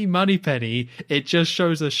even see Moneypenny, it just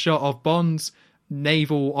shows a shot of Bond's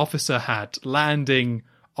naval officer hat landing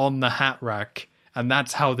on the hat rack. And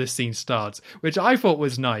that's how this scene starts, which I thought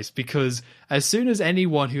was nice because as soon as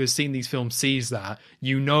anyone who has seen these films sees that,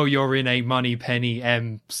 you know you're in a Moneypenny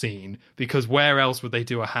M scene because where else would they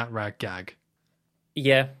do a hat rack gag?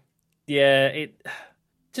 Yeah.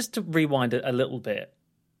 Just to rewind it a little bit,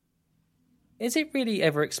 is it really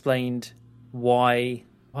ever explained why?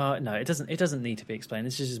 Well, no, it doesn't. It doesn't need to be explained.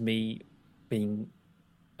 This is just me being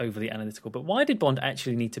overly analytical. But why did Bond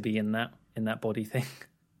actually need to be in that body thing?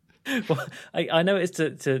 Well, I know it's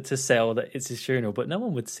to sell that it's his funeral, but no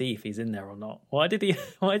one would see if he's in there or not. Why did he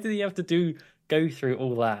have to go through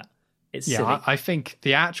all that. It's Yeah, silly. I think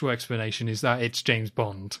the actual explanation is that it's James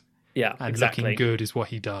Bond. Yeah, And exactly. looking good is what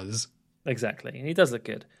he does. Exactly. And he does look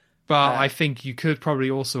good. But I think you could probably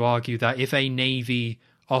also argue that if a Navy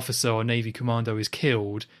officer or Navy commando is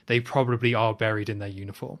killed, they probably are buried in their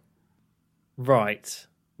uniform. Right.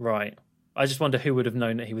 I just wonder who would have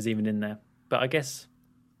known that he was even in there. But I guess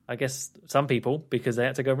some people, because they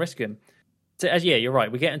had to go and rescue him. So, yeah, you're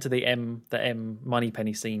right. We get into the M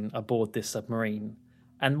Moneypenny scene aboard this submarine.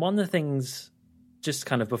 And one of the things, just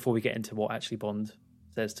kind of before we get into what actually Bond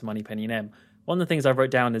says to Moneypenny and M, one of the things I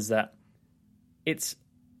wrote down is that it's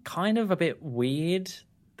kind of a bit weird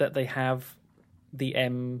that they have the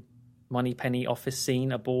M Moneypenny office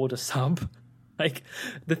scene aboard a sub. Like,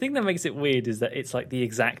 the thing that makes it weird is that it's like the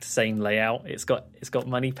exact same layout. It's got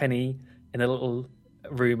Moneypenny in a little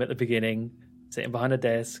room at the beginning, sitting behind a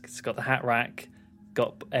desk. It's got the hat rack,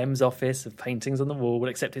 got M's office of paintings on the wall,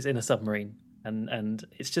 except it's in a submarine. And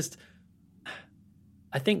it's just,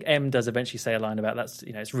 I think M does eventually say a line about that's,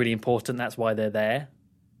 it's really important. That's why they're there.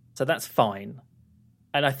 So that's fine.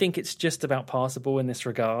 And I think it's just about passable in this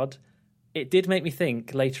regard. It did make me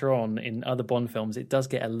think later on in other Bond films, it does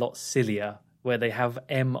get a lot sillier where they have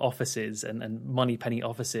M offices and Moneypenny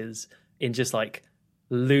offices in just like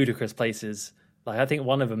ludicrous places. Like, I think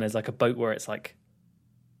one of them, there's like a boat where it's like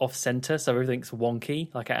off center, so everything's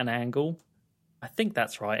wonky, like at an angle. I think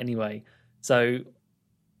that's right anyway. So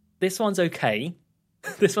this one's okay.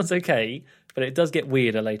 This one's okay, but it does get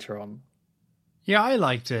weirder later on. Yeah, I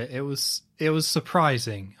liked it. It was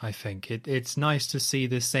surprising, I think. It's nice to see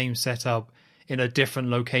this same setup in a different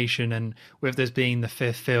location, and with this being the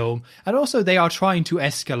fifth film. And also they are trying to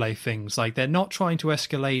escalate things. Like, they're not trying to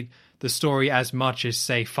escalate the story as much as,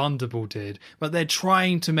 say, Thunderball did, but they're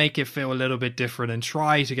trying to make it feel a little bit different and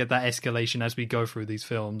try to get that escalation as we go through these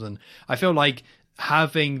films. And I feel like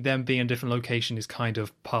having them be in a different location is kind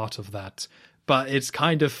of part of that. But it's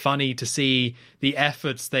kind of funny to see the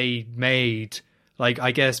efforts they made, like,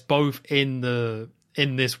 I guess, both in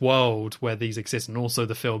this world where these exist and also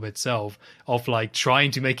the film itself, of like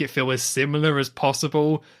trying to make it feel as similar as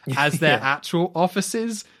possible as their actual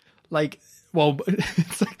offices. Like, well,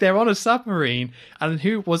 it's like they're on a submarine, and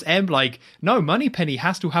who was M like, no, Moneypenny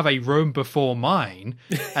has to have a room before mine,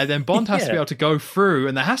 and then Bond has to be able to go through,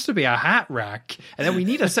 and there has to be a hat rack, and then we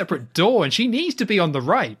need a separate door, and she needs to be on the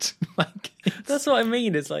right. Like, that's what I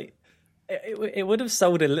mean. It's like, it would have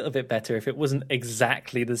sold a little bit better if it wasn't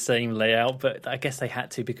exactly the same layout, but I guess they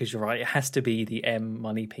had to, because you're right, it has to be the M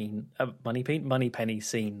Moneypenny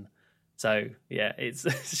scene. So yeah, it's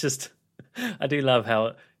just, I do love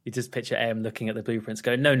how you just picture M looking at the blueprints,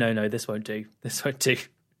 going, no, this won't do.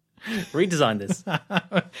 Redesign this.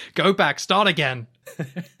 Go back, start again.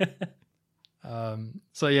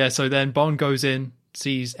 So then Bond goes in,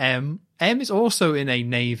 sees M. M is also in a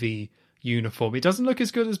Navy uniform. He doesn't look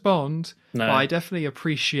as good as Bond, no. But I definitely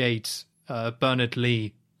appreciate Bernard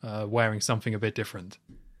Lee wearing something a bit different.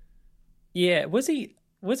 Yeah, was he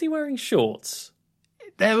wearing shorts?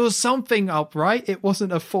 There was something up, right? It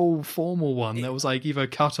wasn't a full formal one. There was like either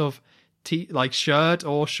cut off like shirt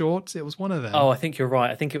or shorts. It was one of them. Oh, I think you're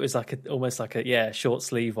right. I think it was like almost like a short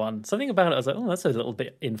sleeve one. Something about it, I was like, oh, that's a little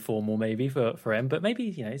bit informal maybe for him, but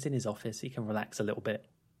maybe he's in his office, he can relax a little bit.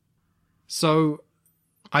 So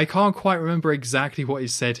I can't quite remember exactly what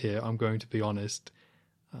is said here, I'm going to be honest.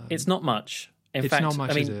 It's not much. In fact, not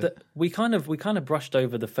much, I mean, we kind of brushed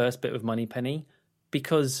over the first bit of Moneypenny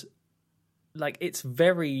because, like, it's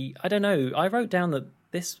very, I don't know, I wrote down that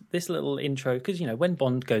this little intro, because, when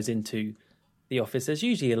Bond goes into the office, there's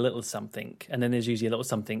usually a little something, and then there's usually a little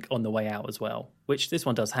something on the way out as well, which this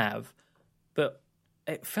one does have. But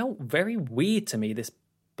it felt very weird to me, this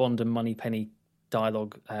Bond and Moneypenny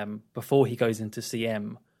dialogue before he goes into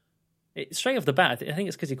CM. Straight off the bat, I think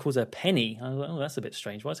it's because he calls her Penny. I was like, oh, that's a bit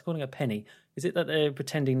strange. Why is he calling her Penny? Is it that they're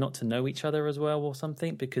pretending not to know each other as well or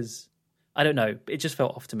something? Because, I don't know, it just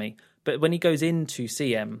felt off to me. But when he goes into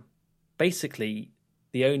CM, basically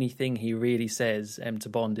the only thing he really says to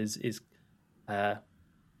Bond is I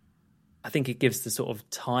think it gives the sort of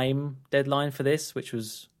time deadline for this, which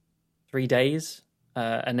was 3 days,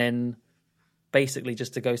 and then basically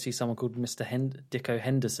just to go see someone called Mr. Dicko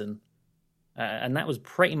Henderson. And that was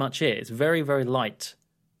pretty much it. It's very, very light.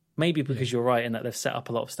 Maybe because you're right in that they've set up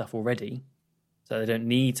a lot of stuff already, so they don't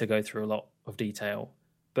need to go through a lot of detail.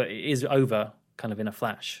 But it is over kind of in a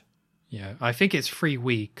flash. Yeah, I think it's 3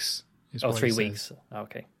 weeks. 3 weeks.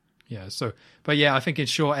 Okay. Yeah, but I think in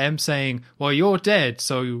short, M saying, well, you're dead,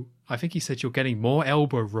 so I think he said you're getting more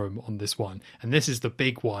elbow room on this one. And this is the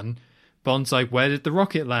big one. Bond's like, where did the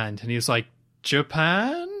rocket land? And he was like,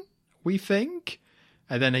 Japan, we think?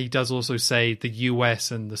 And then he does also say the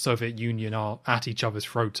US and the Soviet Union are at each other's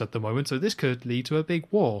throats at the moment, so this could lead to a big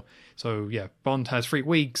war. So yeah, Bond has 3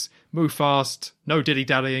 weeks, move fast, no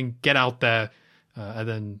dilly-dallying, get out there,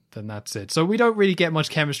 and then that's it. So we don't really get much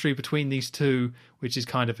chemistry between these two, which is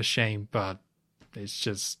kind of a shame, but it's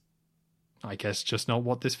just, I guess, just not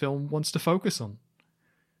what this film wants to focus on.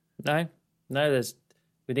 No,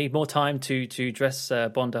 we need more time to dress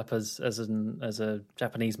Bond up as a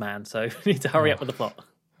Japanese man, so we need to hurry up with the plot.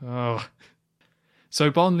 Oh. So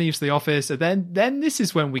Bond leaves the office, and then this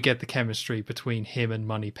is when we get the chemistry between him and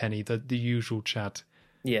Moneypenny, the usual chat.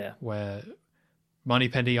 Yeah. Where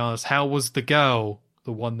Moneypenny asks, how was the girl,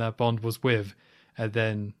 the one that Bond was with? And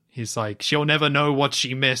then he's like, she'll never know what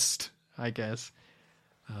she missed, I guess.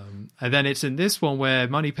 And then it's in this one where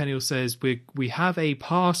Moneypenny says, we have a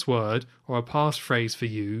password or a passphrase for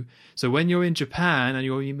you. So when you're in Japan and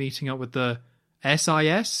you're meeting up with the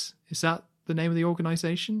SIS, is that the name of the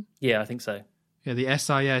organization? Yeah, I think so. Yeah, the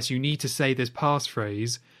SIS, you need to say this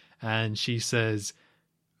passphrase. And she says,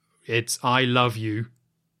 it's I love you,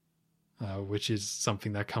 which is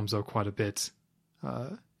something that comes up quite a bit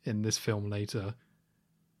in this film later.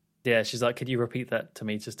 Yeah, she's like, could you repeat that to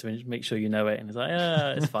me just to make sure you know it? And he's like,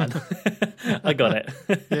 yeah, it's fine. I got it.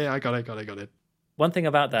 Yeah, I got it. One thing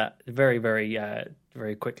about that, very, very,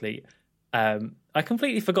 very quickly, I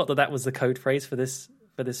completely forgot that was the code phrase for this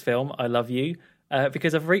film, I love you,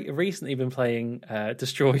 because I've recently been playing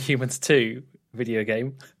Destroy Humans 2 video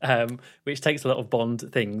game, which takes a lot of Bond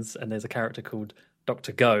things, and there's a character called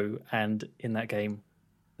Dr. Go, and in that game,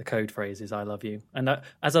 the code phrase is "I love you." And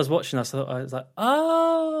as I was watching, I was like,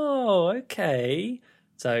 "Oh, okay."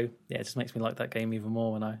 So yeah, it just makes me like that game even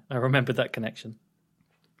more when I remembered that connection.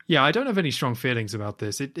 Yeah, I don't have any strong feelings about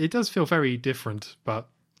this. It does feel very different, but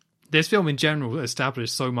this film in general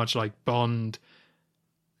established so much like Bond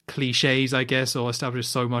cliches, I guess, or established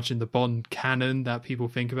so much in the Bond canon that people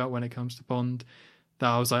think about when it comes to Bond that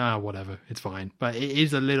I was like, whatever, it's fine. But it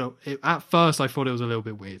is at first I thought it was a little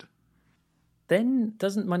bit weird. Then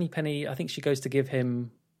doesn't Moneypenny, I think she goes to give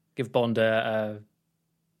Bond a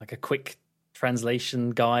quick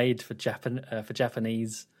translation guide for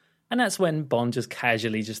Japanese, and that's when Bond just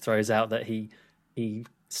casually just throws out that he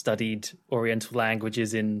studied Oriental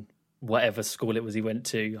languages in whatever school it was he went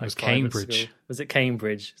to. It was Cambridge. Was it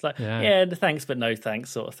Cambridge? It's like, yeah, thanks but no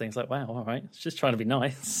thanks sort of thing. It's like, wow, all right, it's just trying to be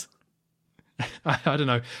nice. I don't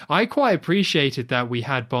know. I quite appreciated that we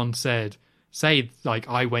had Bond say like,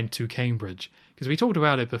 I went to Cambridge. Because we talked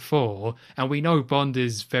about it before, and we know Bond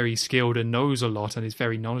is very skilled and knows a lot and is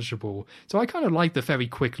very knowledgeable. So I kind of like the very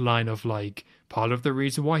quick line of like, part of the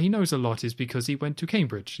reason why he knows a lot is because he went to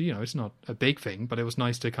Cambridge. You know, it's not a big thing, but it was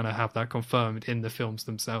nice to kind of have that confirmed in the films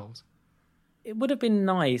themselves. It would have been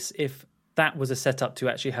nice if that was a setup to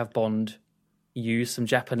actually have Bond use some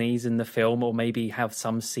Japanese in the film, or maybe have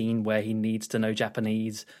some scene where he needs to know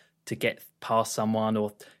Japanese to get past someone,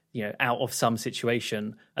 or out of some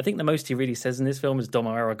situation. I think the most he really says in this film is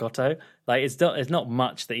 "domo arigato." Like, it's not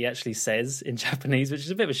much that he actually says in Japanese, which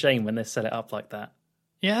is a bit of a shame when they set it up like that.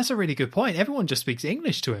 Yeah, that's a really good point. Everyone just speaks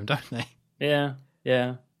English to him, don't they?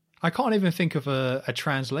 Yeah. I can't even think of a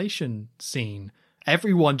translation scene.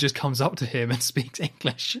 Everyone just comes up to him and speaks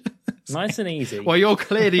English. Nice and easy. Well, you're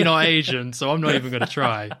clearly not Asian, so I'm not even going to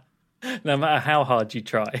try. No matter how hard you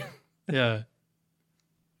try. Yeah.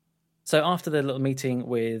 So after the little meeting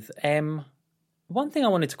with M, one thing I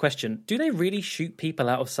wanted to question, do they really shoot people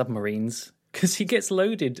out of submarines? Because he gets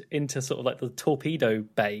loaded into sort of like the torpedo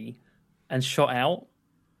bay and shot out.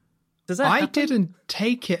 Does that happen? Didn't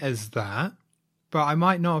take it as that, but I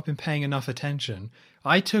might not have been paying enough attention.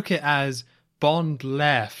 I took it as Bond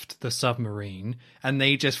left the submarine and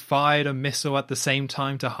they just fired a missile at the same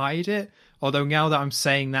time to hide it. Although now that I'm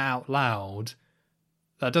saying that out loud,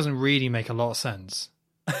 that doesn't really make a lot of sense.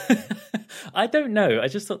 I don't know. I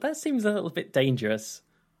just thought that seems a little bit dangerous.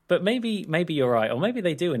 But maybe you're right. Or maybe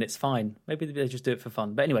they do and it's fine. Maybe they just do it for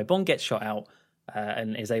fun. But anyway, Bond gets shot out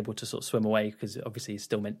and is able to sort of swim away because obviously he's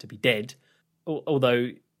still meant to be dead.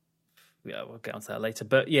 Although, yeah, we'll get onto that later.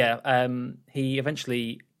 But yeah, he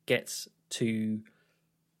eventually gets to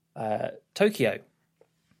Tokyo.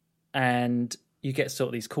 And you get sort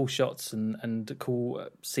of these cool shots and cool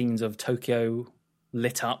scenes of Tokyo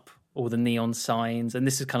lit up, all the neon signs, and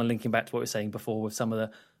this is kind of linking back to what we were saying before with some of the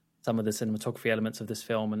cinematography elements of this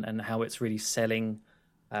film and how it's really selling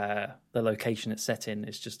the location it's set in.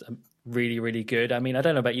 It's just really, really good. I mean, I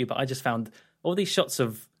don't know about you, but I just found all these shots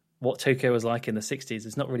of what Tokyo was like in the 60s.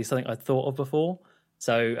 It's not really something I'd thought of before,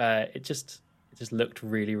 so it just looked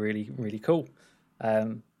really, really, really cool.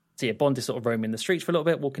 So yeah, Bond is sort of roaming the streets for a little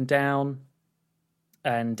bit, walking down,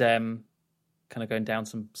 and kind of going down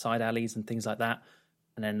some side alleys and things like that.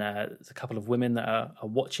 And then there's a couple of women that are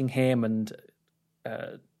watching him and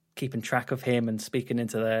keeping track of him and speaking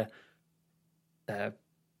into their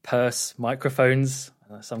purse microphones,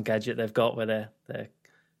 some gadget they've got where they're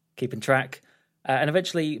keeping track. And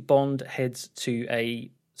eventually Bond heads to a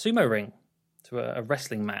sumo ring, to a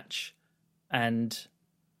wrestling match. And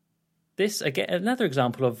this, again, another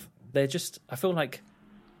example of I feel like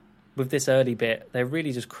with this early bit, they're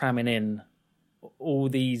really just cramming in all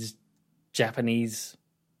these Japanese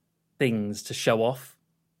things to show off.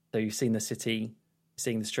 So you've seen the city, you've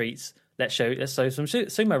seen the streets. Let's show some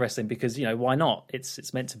sumo wrestling because, why not?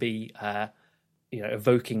 It's meant to be,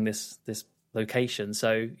 evoking this location.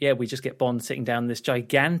 So yeah, we just get Bond sitting down in this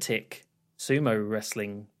gigantic sumo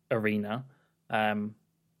wrestling arena.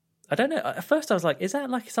 I don't know. At first I was like, is that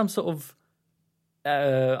like some sort of,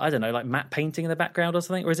 I don't know, like matte painting in the background or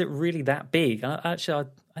something? Or is it really that big? I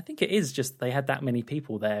think it is just they had that many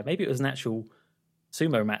people there. Maybe it was an actual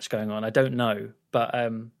sumo match going on. I don't know. But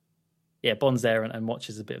yeah, Bond's there and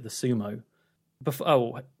watches a bit of the sumo.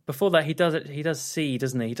 Before that, he does see,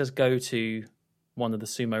 doesn't he? He does go to one of the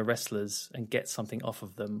sumo wrestlers and get something off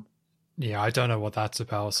of them. Yeah, I don't know what that's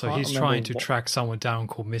about. So he's trying to track someone down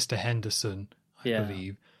called Mr. Henderson, I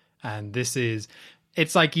believe. And it's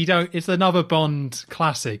like it's another Bond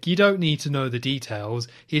classic. You don't need to know the details.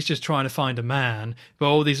 He's just trying to find a man, but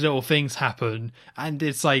all these little things happen. And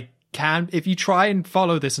it's like, if you try and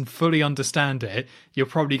follow this and fully understand it, you're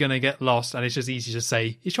probably going to get lost. And it's just easy to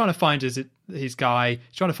say, he's trying to find his guy.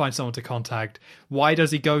 He's trying to find someone to contact. Why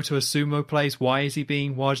does he go to a sumo place? Why is he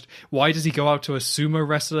being watched? Why does he go out to a sumo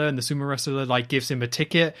wrestler and the sumo wrestler gives him a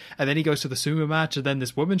ticket? And then he goes to the sumo match and then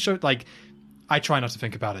this woman showed I try not to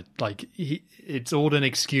think about it. It's all an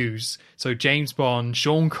excuse. So James Bond,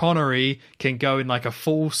 Sean Connery can go in a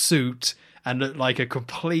full suit and look like a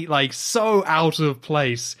complete, so out of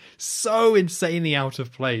place, so insanely out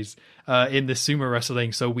of place in the sumo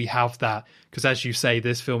wrestling. So we have that. Because as you say,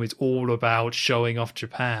 this film is all about showing off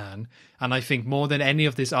Japan. And I think more than any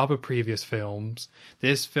of these other previous films,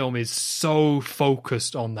 this film is so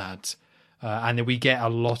focused on that. And then we get a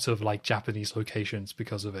lot of Japanese locations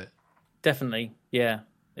because of it. Definitely, yeah.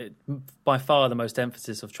 By far the most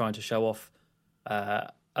emphasis of trying to show off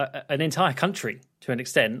an entire country to an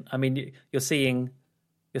extent. I mean, you're seeing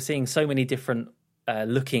so many different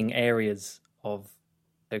looking areas of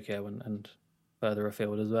Tokyo and further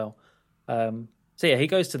afield as well. So yeah, he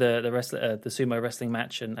goes to the sumo wrestling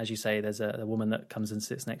match, and as you say, there's a woman that comes and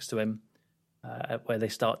sits next to him, where they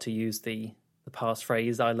start to use the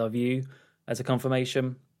passphrase "I love you" as a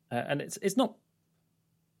confirmation, and it's not.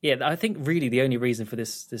 Yeah, I think really the only reason for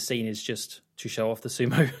this scene is just to show off the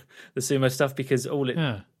sumo stuff, because all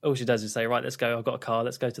she does is say, right, let's go. I've got a car.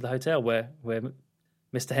 Let's go to the hotel where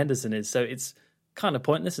Mr. Henderson is. So it's kind of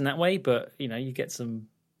pointless in that way, but you get some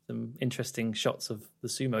interesting shots of the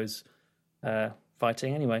sumos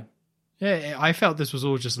fighting anyway. Yeah, I felt this was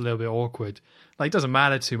all just a little bit awkward. It doesn't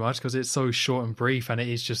matter too much because it's so short and brief, and it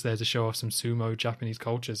is just there to show off some sumo Japanese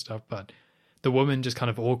culture stuff, but the woman just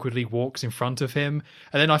kind of awkwardly walks in front of him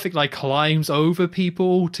and then I think climbs over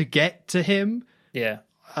people to get to him. Yeah.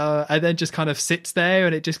 And then just kind of sits there,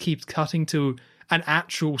 and it just keeps cutting to an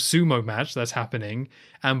actual sumo match that's happening,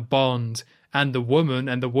 and Bond and the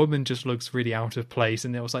woman just looks really out of place.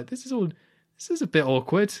 And it was this is a bit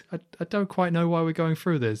awkward. I don't quite know why we're going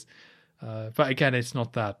through this. But again, it's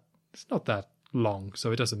not that long,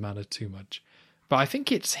 so it doesn't matter too much. But I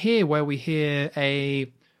think it's here where we hear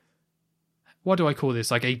what do I call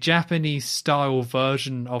this? A Japanese style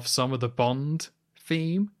version of some of the Bond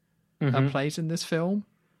theme that plays in this film.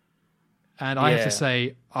 And I have to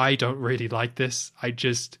say, I don't really like this. I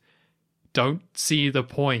just don't see the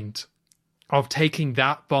point of taking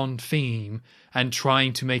that Bond theme and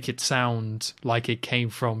trying to make it sound like it came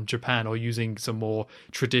from Japan, or using some more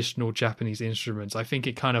traditional Japanese instruments. I think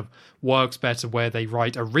it kind of works better where they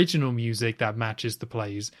write original music that matches the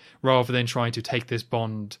plays, rather than trying to take this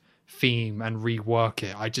Bond theme and rework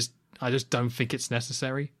it. I just don't think it's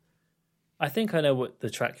necessary. I think I know what the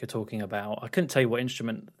track you're talking about. I couldn't tell you what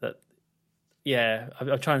instrument that. Yeah,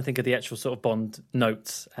 I'm trying to think of the actual sort of Bond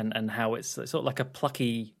notes and how it's sort of like a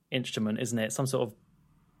plucky instrument, isn't it? Some sort of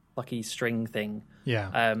plucky string thing.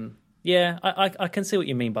 Yeah. Yeah, I can see what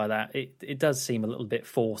you mean by that. It does seem a little bit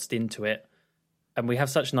forced into it, and we have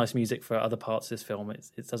such nice music for other parts of this film.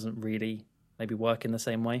 It doesn't really maybe work in the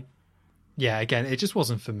same way. Yeah, again, it just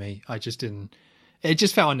wasn't for me. I just didn't. It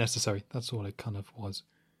just felt unnecessary. That's all it kind of was.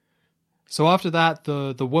 So after that,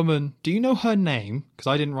 the woman. Do you know her name? Because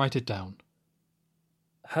I didn't write it down.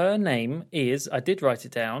 Her name is. I did write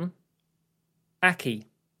it down. Aki.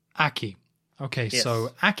 Aki. Okay, Yes.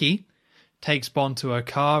 so Aki takes Bond to her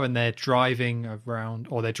car and they're driving around,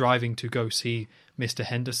 or they're driving to go see Mr.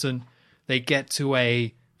 Henderson. They get to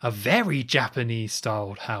a very Japanese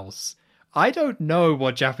styled house. I don't know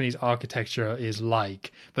what Japanese architecture is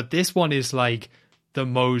like, but this one is like the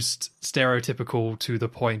most stereotypical to the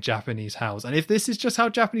point Japanese house. And if this is just how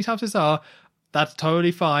Japanese houses are, that's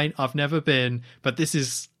totally fine. I've never been, but this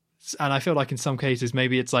is, and I feel like in some cases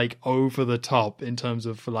maybe it's like over the top in terms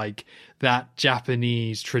of like that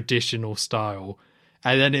Japanese traditional style.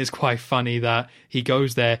 And then it's quite funny that he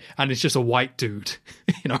goes there and it's just a white dude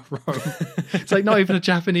in a row. It's like not even a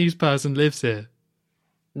Japanese person lives here.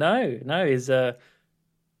 No, he's an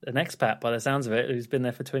expat by the sounds of it, who's been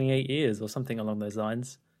there for 28 years or something along those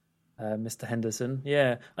lines. Mr. Henderson.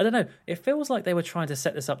 Yeah, I don't know. It feels like they were trying to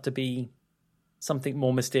set this up to be something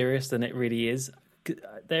more mysterious than it really is.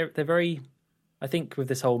 They're very, I think, with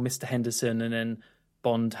this whole Mr. Henderson and then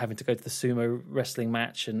Bond having to go to the sumo wrestling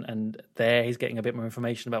match and there he's getting a bit more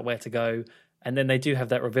information about where to go. And then they do have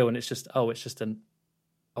that reveal and it's just an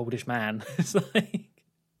oldish man. It's like,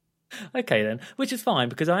 okay then, which is fine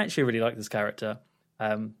because I actually really like this character.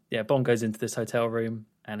 Bond goes into this hotel room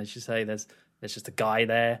and as you say, there's just a guy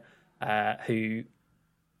there who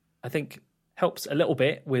I think helps a little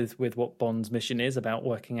bit with what Bond's mission is about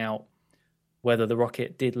working out whether the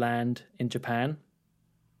rocket did land in Japan,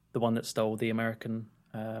 the one that stole the American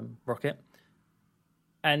rocket.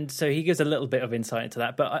 And so he gives a little bit of insight into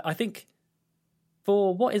that. But I think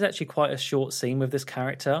for what is actually quite a short scene with this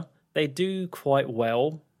character, they do quite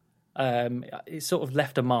well. It sort of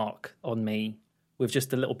left a mark on me with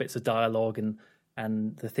just the little bits of dialogue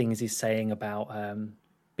and the things he's saying about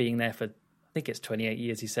being there for, I think it's 28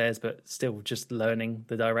 years he says, but still just learning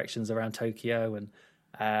the directions around Tokyo and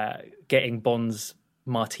getting Bond's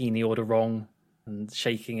martini order wrong and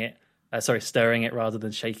stirring it rather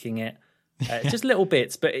than shaking it. Just little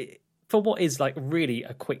bits, but for what is like really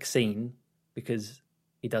a quick scene, because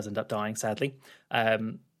he does end up dying, sadly,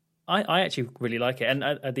 I actually really like it.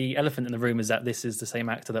 And the elephant in the room is that this is the same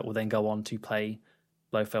actor that will then go on to play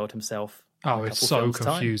Blofeld himself. Oh, it's so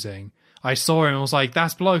confusing. I saw him and was like,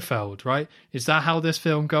 that's Blofeld, right? Is that how this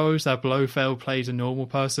film goes? That Blofeld plays a normal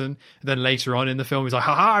person? And then later on in the film, he's like,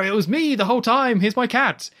 haha, it was me the whole time. Here's my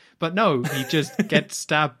cat. But no, he just gets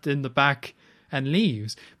stabbed in the back and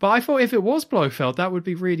leaves. But I thought if it was Blofeld, that would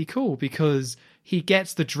be really cool because he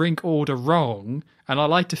gets the drink order wrong. And I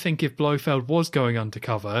like to think if Blofeld was going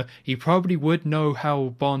undercover, he probably would know how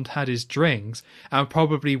Bond had his drinks and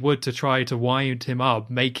probably would to try to wind him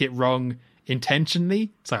up, make it wrong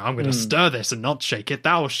intentionally. It's like, I'm going to stir this and not shake it.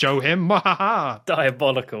 That'll show him.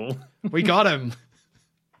 Diabolical. We got him.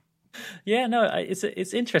 Yeah, no,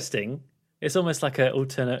 it's interesting. It's almost like an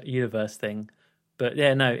alternate universe thing. But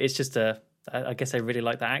yeah, no, it's just I guess they really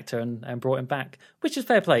liked that actor and brought him back, which is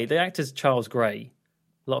fair play. The actor's Charles Gray.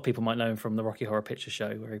 A lot of people might know him from the Rocky Horror Picture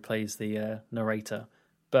Show where he plays the narrator.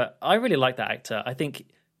 But I really like that actor. I think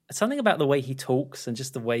something about the way he talks and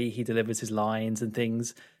just the way he delivers his lines and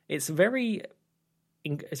things, it's very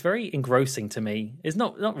engrossing to me. It's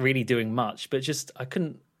not really doing much, but just I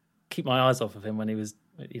couldn't keep my eyes off of him when he was,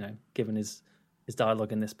 given his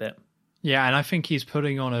dialogue in this bit. Yeah, and I think he's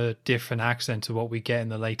putting on a different accent to what we get in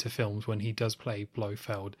the later films when he does play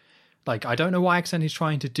Blofeld. Like, I don't know what accent he's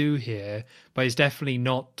trying to do here, but he's definitely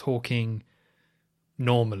not talking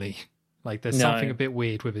normally. Like, there's something a bit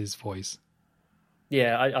weird with his voice.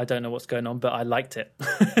 Yeah, I don't know what's going on, but I liked it.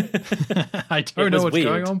 I don't know what's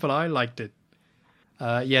going on, but I liked it.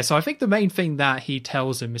 So I think the main thing that he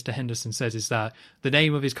tells him, Mr. Henderson says, is that the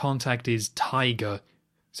name of his contact is Tiger.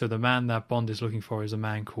 So the man that Bond is looking for is a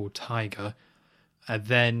man called Tiger. And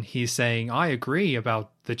then he's saying, I agree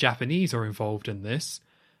about the Japanese are involved in this.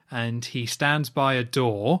 And he stands by a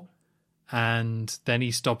door and then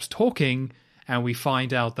he stops talking and we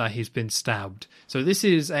find out that he's been stabbed. So this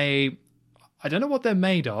is I don't know what they're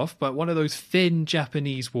made of, but one of those thin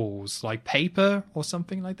Japanese walls, like paper or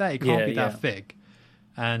something like that. It can't be that thick.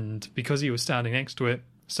 And because he was standing next to it,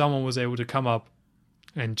 someone was able to come up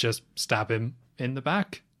and just stab him in the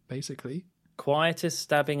back, basically. Quietest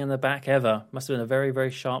stabbing in the back ever. Must have been a very,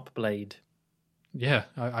 very sharp blade. Yeah,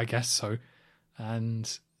 I guess so.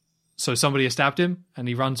 And so somebody has stabbed him and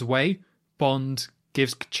he runs away. Bond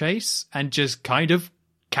gives chase and just kind of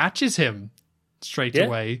catches him straight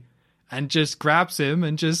away and just grabs him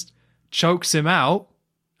and just chokes him out.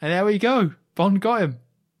 And there we go. Bond got him.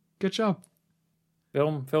 Good job.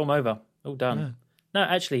 Film over. All done. Yeah. No,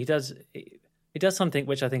 actually, he does something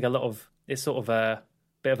which I think it's sort of a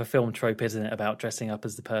bit of a film trope, isn't it, about dressing up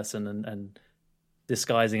as the person and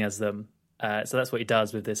disguising as them. So that's what he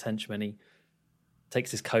does with this henchman. takes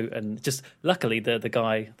his coat, and just luckily the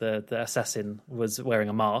guy, the assassin, was wearing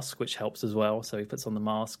a mask, which helps as well. So he puts on the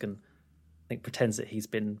mask and I think pretends that he's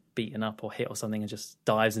been beaten up or hit or something, and just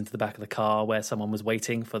dives into the back of the car where someone was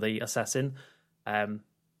waiting for the assassin.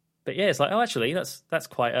 But yeah, it's like, oh, actually, that's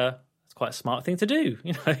quite a smart thing to do,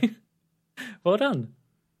 you know. Well done.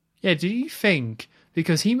 Yeah, do you think,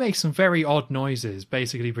 because he makes some very odd noises,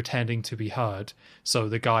 basically pretending to be heard, so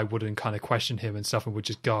the guy wouldn't kind of question him and stuff and would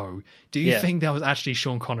just go, do you think that was actually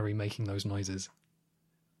Sean Connery making those noises?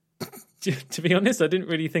 To be honest, I didn't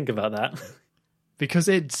really think about that. Because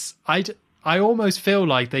I almost feel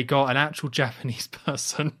like they got an actual Japanese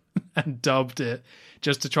person and dubbed it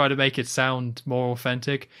just to try to make it sound more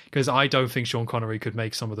authentic, because I don't think Sean Connery could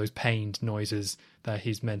make some of those pained noises that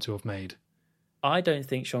he's meant to have made. I don't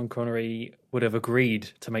think Sean Connery would have agreed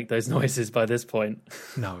to make those noises by this point.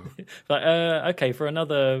 No. Like, okay, for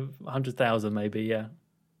another 100,000 maybe, yeah.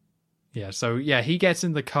 Yeah, so yeah, he gets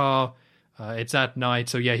in the car. It's at night,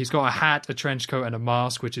 so yeah, he's got a hat, a trench coat, and a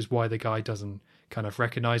mask, which is why the guy doesn't kind of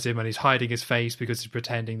recognize him, and he's hiding his face because he's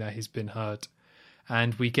pretending that he's been hurt.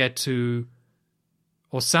 And we get to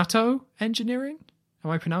Osato Engineering. Am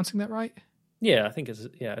I pronouncing that right? Yeah, I think it's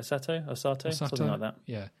Osato, something like that.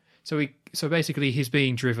 Yeah. So basically he's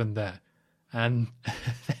being driven there. And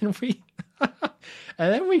then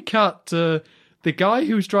we cut to the guy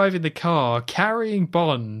who's driving the car carrying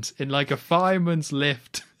Bond in like a fireman's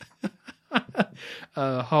lift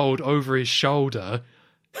hold over his shoulder.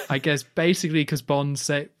 I guess basically because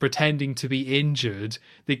Bond's pretending to be injured,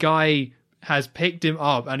 the guy has picked him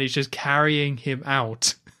up and is just carrying him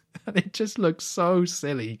out. And it just looks so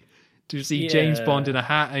silly to see James Bond in a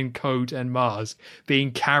hat and coat and mask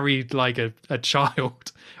being carried like a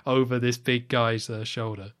child over this big guy's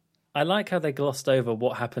shoulder. I like how they glossed over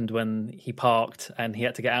what happened when he parked and he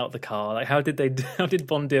had to get out of the car. Like, how did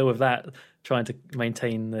Bond deal with that, trying to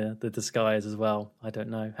maintain the disguise as well? I don't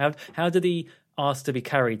know. How did he ask to be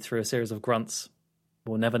carried through a series of grunts?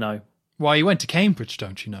 We'll never know. Well, he went to Cambridge,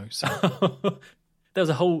 don't you know? So there's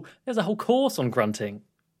a whole course on grunting.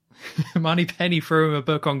 Moneypenny threw him a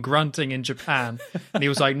book on grunting in Japan, and he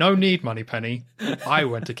was like, "No need, Moneypenny. I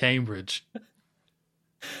went to Cambridge."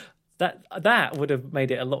 That would have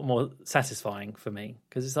made it a lot more satisfying for me,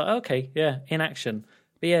 because it's like, okay, yeah, in action.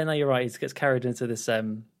 But yeah, no, you're right. He gets carried into this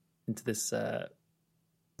room.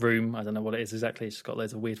 I don't know what it is exactly. It's just got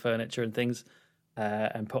loads of weird furniture and things,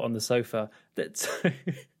 and put on the sofa.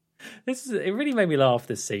 It really made me laugh,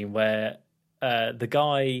 this scene where the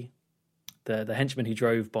guy, the henchman who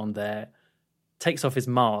drove Bond there, takes off his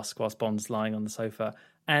mask whilst Bond's lying on the sofa,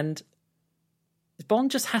 and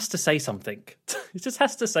Bond just has to say something. He just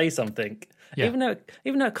has to say something, even though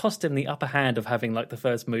it cost him the upper hand of having like the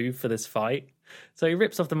first move for this fight. So he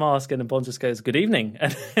rips off the mask, and then Bond just goes, "Good evening,"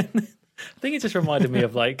 and I think it just reminded me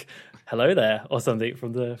of like "Hello there" or something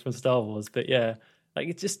from Star Wars. But yeah, like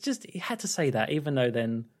it just he had to say that, even though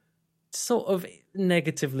then sort of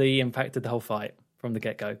negatively impacted the whole fight from the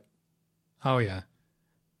get-go. Oh, yeah.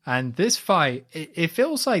 And this fight, it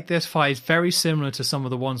feels like this fight is very similar to some of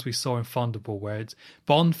the ones we saw in Thunderball, where it's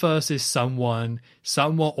Bond versus someone,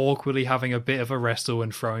 somewhat awkwardly having a bit of a wrestle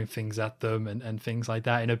and throwing things at them and things like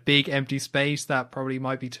that in a big empty space that probably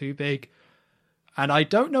might be too big. And I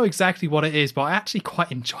don't know exactly what it is, but I actually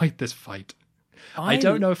quite enjoyed this fight. I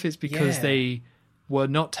don't know if it's because they were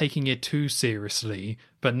not taking it too seriously,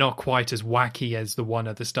 but not quite as wacky as the one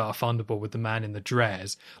at the start of Thunderball with the man in the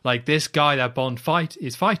dress. Like, this guy that Bond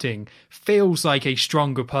is fighting feels like a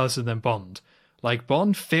stronger person than Bond. Like,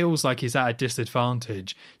 Bond feels like he's at a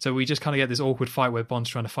disadvantage. So we just kind of get this awkward fight where Bond's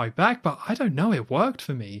trying to fight back, but I don't know, it worked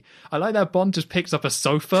for me. I like that Bond just picks up a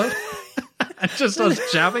sofa and just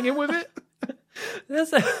starts jabbing him with it.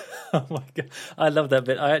 Oh my god, I love that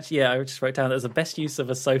bit. I just wrote down that was the best use of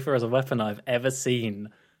a sofa as a weapon I've ever seen.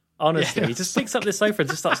 Honestly, he just picks up this sofa and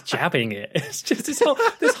just starts jabbing it. It's just this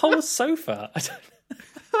whole sofa.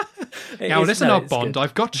 Now listen up, Bond. Good.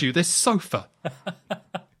 I've got you this sofa.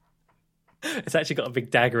 It's actually got a big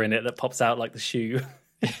dagger in it that pops out like the shoe.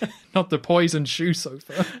 Not the poison shoe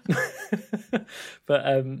sofa. But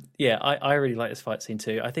I really like this fight scene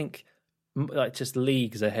too. I think like just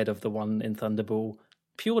leagues ahead of the one in Thunderball,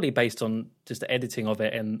 purely based on just the editing of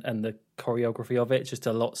it and the choreography of it. It's just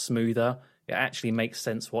a lot smoother. It actually makes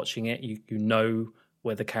sense watching it. You know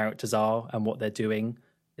where the characters are and what they're doing.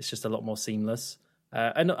 It's just a lot more seamless.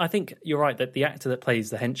 And I think you're right that the actor that plays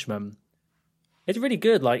the henchman, it's really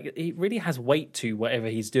good. Like, he really has weight to whatever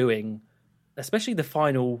he's doing, especially the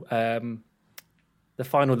final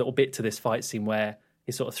little bit to this fight scene where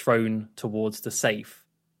he's sort of thrown towards the safe.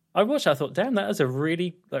 I watched it, I thought, damn, that was a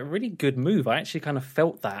really good move. I actually kind of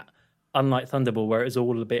felt that. unlike Thunderball, where it was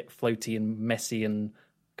all a bit floaty and messy and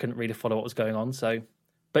couldn't really follow what was going on. So,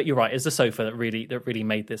 but you're right, it's the sofa that really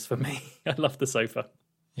made this for me. I love the sofa.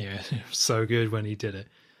 Yeah, it was so good when he did it.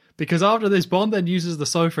 Because after this, Bond then uses the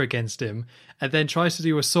sofa against him and then tries to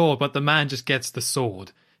do a sword, but the man just gets the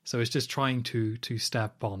sword. So it's just trying to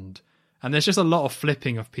stab Bond. And there's just a lot of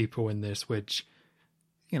flipping of people in this, which,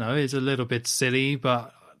 you know, is a little bit silly,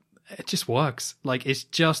 but it just works. Like, it's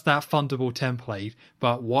just that Thunderball template,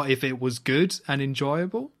 but what if it was good and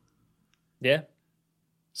enjoyable? Yeah.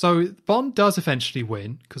 So Bond does eventually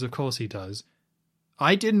win, because of course he does.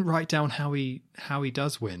 I didn't write down how he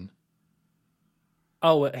does win.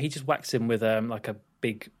 Oh, he just whacks him with like a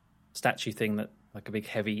big statue thing, that like a big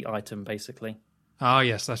heavy item, basically. Oh,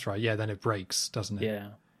 yes, that's right. Yeah, then it breaks, doesn't it? Yeah.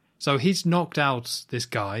 So he's knocked out this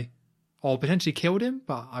guy, or potentially killed him,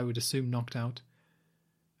 but I would assume knocked out.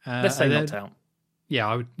 Let's say knocked out.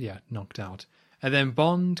 Yeah, knocked out. And then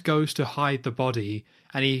Bond goes to hide the body,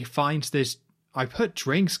 and he finds this. I put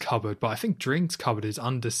drinks cupboard, but I think drinks cupboard is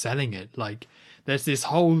underselling it. Like, there's this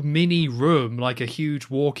whole mini room, like a huge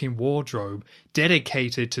walk-in wardrobe,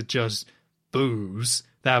 dedicated to just booze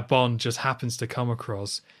that Bond just happens to come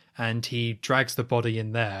across, and he drags the body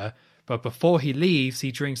in there. But before he leaves,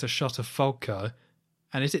 he drinks a shot of vodka.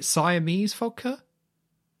 And is it Siamese vodka?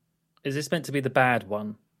 Is this meant to be the bad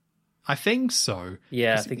one? I think so.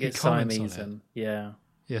 Yeah, I think it's Siamese. Yeah.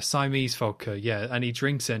 Yeah, Siamese vodka, yeah. And he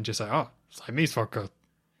drinks it and just like, oh, Siamese vodka.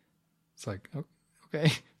 It's like, oh,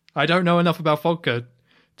 okay. I don't know enough about vodka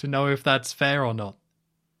to know if that's fair or not.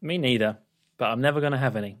 Me neither, but I'm never going to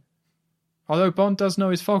have any. Although Bond does know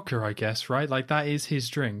his vodka, I guess, right? Like, that is his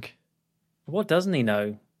drink. What doesn't he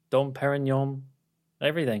know? Dom Perignon,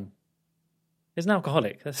 everything. He's an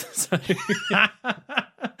alcoholic. So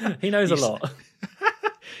he knows a lot.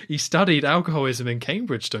 He studied alcoholism in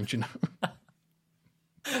Cambridge, don't you know?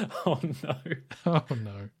 Oh, no. Oh,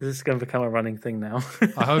 no. This is going to become a running thing now.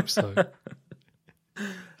 I hope so.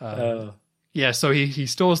 Yeah, so he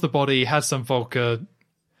stores the body, has some vodka,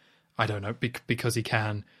 I don't know, because he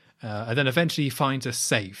can, and then eventually he finds a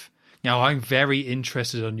safe. Now, I'm very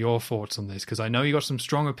interested on your thoughts on this, because I know you got some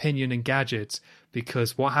strong opinion in gadgets,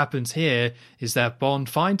 because what happens here is that Bond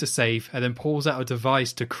finds a safe and then pulls out a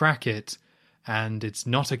device to crack it, and it's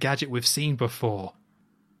not a gadget we've seen before.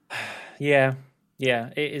 Yeah,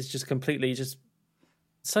 it is just completely just...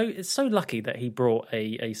 So it's so lucky that he brought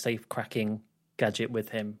a safe cracking gadget with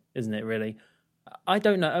him, isn't it, really? I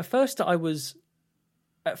don't know. At first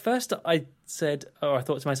I said, or I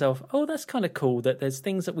thought to myself, oh, that's kind of cool that there's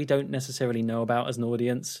things that we don't necessarily know about as an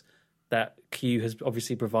audience that Q has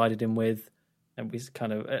obviously provided him with, and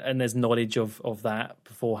and there's knowledge of that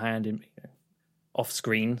beforehand, off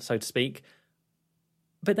screen, so to speak.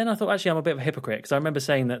 But then I thought, actually, I'm a bit of a hypocrite, because I remember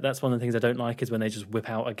saying that that's one of the things I don't like is when they just whip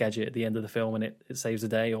out a gadget at the end of the film and it saves the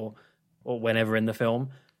day, or whenever in the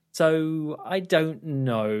film. So I don't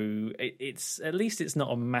know. It's at least it's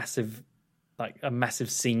not a massive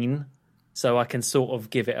scene, so I can sort of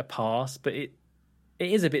give it a pass. But it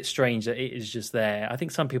is a bit strange that it is just there. I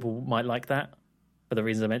think some people might like that for the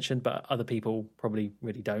reasons I mentioned, but other people probably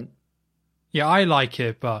really don't. Yeah, I like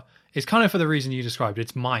it, but it's kind of for the reason you described.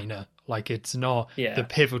 It's minor. Like, it's not the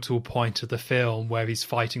pivotal point of the film where he's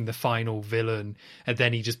fighting the final villain and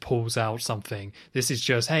then he just pulls out something. This is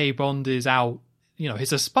just, hey, Bond is out. You know,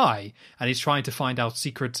 he's a spy and he's trying to find out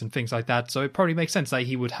secrets and things like that. So it probably makes sense that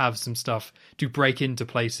he would have some stuff to break into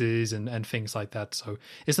places and things like that. So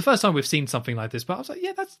it's the first time we've seen something like this. But I was like,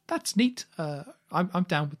 yeah, that's neat. I'm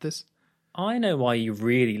down with this. I know why you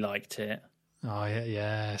really liked it. Oh, yeah,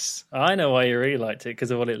 yes. I know why you really liked it,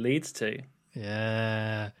 because of what it leads to.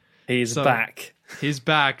 Yeah. He's back. He's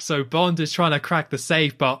back. So Bond is trying to crack the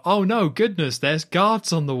safe, but oh no, goodness, there's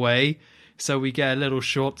guards on the way. So we get a little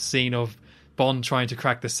short scene of Bond trying to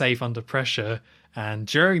crack the safe under pressure. And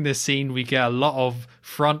during this scene, we get a lot of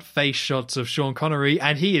front face shots of Sean Connery,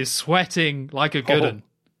 and he is sweating like a good one.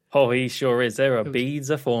 Oh, he sure is. There are beads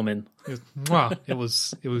of forming. It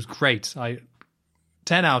was great.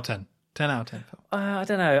 10 out of 10. 10 out of 10. I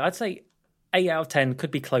don't know. I'd say 8 out of 10,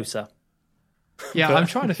 could be closer. Yeah, I'm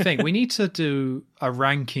trying to think. We need to do a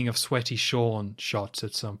ranking of Sweaty Sean shots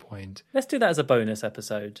at some point. Let's do that as a bonus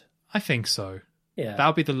episode. I think so. Yeah.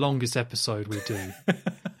 That'll be the longest episode we do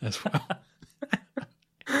as well.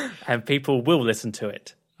 And people will listen to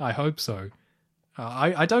it. I hope so.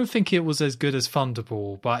 I don't think it was as good as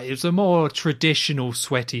Thunderball, but it was a more traditional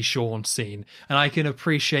Sweaty Sean scene, and I can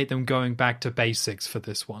appreciate them going back to basics for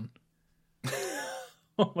this one.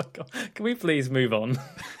 Oh my God. Can we please move on?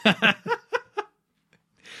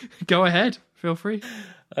 Go ahead. Feel free.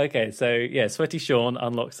 Okay, so yeah, Sweaty Sean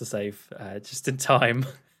unlocks the safe just in time.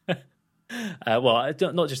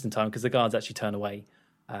 Not just in time because the guards actually turn away.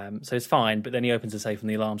 So it's fine, but then he opens the safe and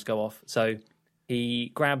the alarms go off. So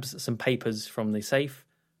he grabs some papers from the safe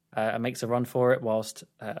and makes a run for it whilst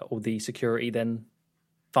all the security then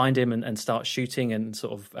find him and start shooting and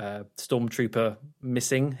sort of stormtrooper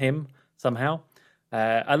missing him somehow.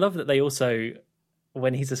 I love that they also,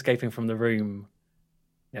 when he's escaping from the room,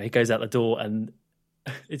 he goes out the door and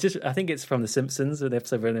it's just, I think it's from The Simpsons, the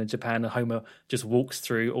episode where in Japan, Homer just walks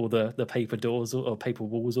through all the paper doors or paper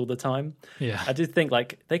walls all the time. Yeah. I did think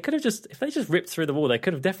like they could have if they just ripped through the wall, they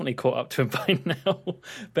could have definitely caught up to him by now.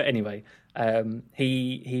 But anyway,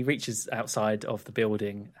 he reaches outside of the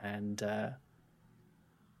building and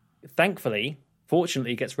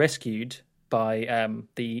fortunately gets rescued by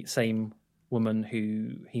the same woman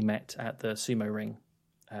who he met at the sumo ring.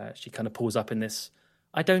 She kind of pulls up in this.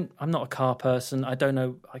 I'm not a car person. I don't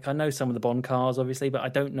know. Like, I know some of the Bond cars, obviously, but I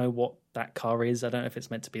don't know what that car is. I don't know if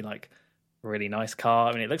it's meant to be like a really nice car.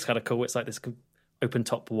 I mean, it looks kind of cool. It's like this open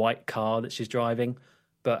top white car that she's driving.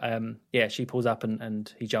 But she pulls up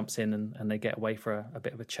and he jumps in and they get away for a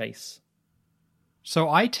bit of a chase. So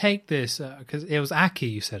I take this, because it was Aki,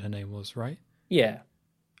 you said her name was, right? Yeah.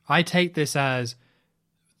 I take this as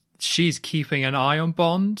she's keeping an eye on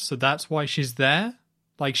Bond, so that's why she's there.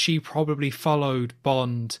 Like, she probably followed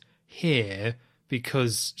Bond here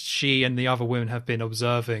because she and the other women have been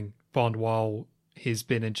observing Bond while he's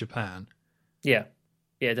been in Japan. Yeah.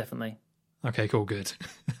 Yeah, definitely. Okay, cool, good.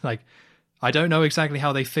 Like, I don't know exactly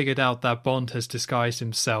how they figured out that Bond has disguised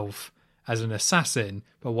himself as an assassin,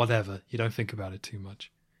 but whatever. You don't think about it too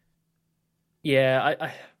much.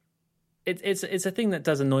 Yeah, it's a thing that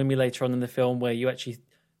does annoy me later on in the film where you actually,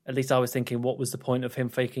 at least I was thinking, what was the point of him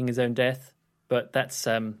faking his own death? But that's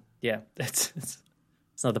it's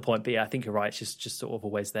another point. But yeah, I think you're right. She's just sort of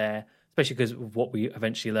always there, especially because of what we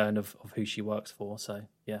eventually learn of who she works for. So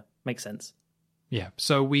yeah, makes sense. Yeah.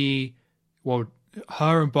 So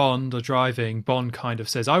her and Bond are driving. Bond kind of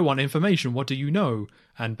says, "I want information. What do you know?"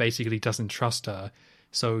 And basically doesn't trust her.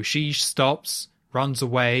 So she stops, runs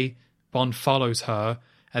away. Bond follows her.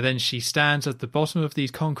 And then she stands at the bottom of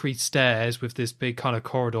these concrete stairs with this big kind of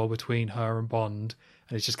corridor between her and Bond.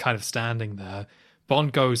 And it's just kind of standing there.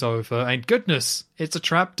 Bond goes over, and goodness, it's a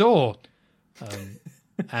trap door.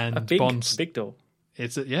 And a big door.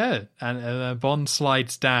 And Bond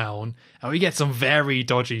slides down, and we get some very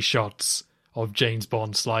dodgy shots of James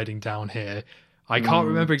Bond sliding down here. I can't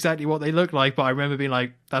remember exactly what they look like, but I remember being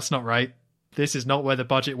like, "That's not right. This is not where the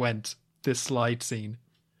budget went." This slide scene.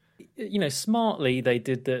 Smartly they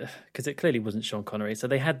did because it clearly wasn't Sean Connery, so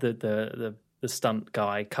they had the stunt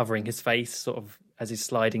guy covering his face, sort of as he's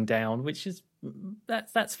sliding down, which is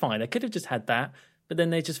that's fine. They could have just had that, but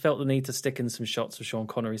then they just felt the need to stick in some shots of Sean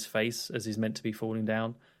Connery's face as he's meant to be falling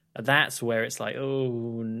down. And that's where it's like,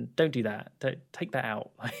 oh, don't do that. Don't take that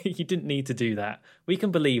out. You didn't need to do that. We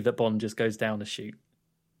can believe that Bond just goes down to shoot.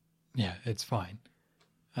 Yeah, it's fine.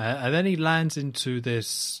 And then he lands into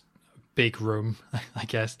this big room, I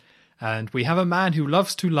guess, and we have a man who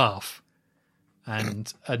loves to laugh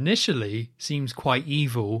and initially seems quite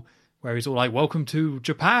evil, where he's all like, "Welcome to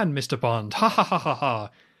Japan, Mr. Bond, ha ha ha ha ha."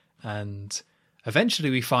 And eventually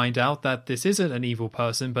we find out that this isn't an evil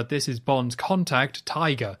person, but this is Bond's contact,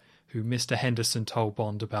 Tiger, who Mr. Henderson told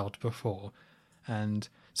Bond about before. And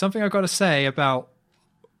something I've got to say about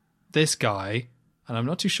this guy, and I'm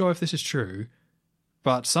not too sure if this is true,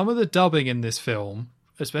 but some of the dubbing in this film,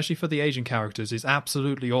 especially for the Asian characters, is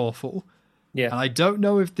absolutely awful. Yeah. And I don't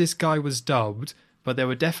know if this guy was dubbed, but there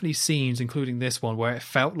were definitely scenes, including this one, where it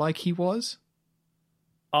felt like he was.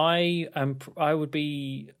 I would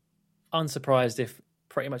be unsurprised if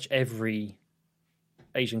pretty much every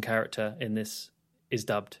Asian character in this is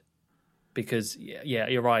dubbed, because yeah,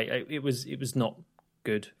 you're right. It was not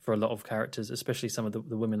good for a lot of characters, especially some of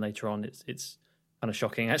the women later on. It's kind of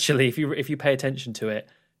shocking actually if you pay attention to it.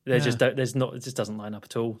 It just doesn't line up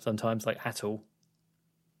at all sometimes, like at all.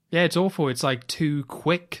 Yeah, it's awful. It's like too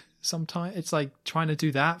quick. Sometimes it's like trying to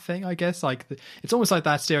do that thing, I guess. Like it's almost like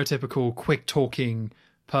that stereotypical quick talking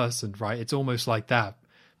person, right? It's almost like that,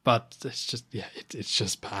 but it's just it's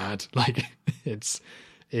just bad. Like it's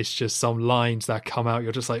just some lines that come out.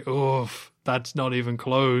 You're just like, oh, that's not even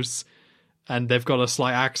close, and they've got a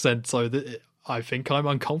slight accent, so I think I'm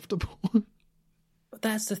uncomfortable. But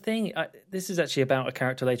that's the thing. This is actually about a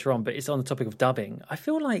character later on, but it's on the topic of dubbing. I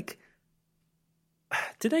feel like,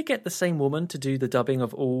 did they get the same woman to do the dubbing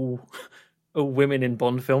of all women in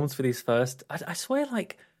Bond films for these first? I swear,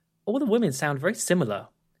 like, all the women sound very similar,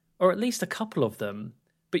 or at least a couple of them.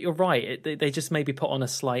 But you're right, they just maybe put on a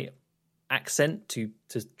slight accent to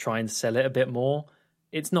try and sell it a bit more.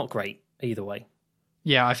 It's not great either way.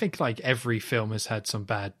 Yeah, I think like every film has had some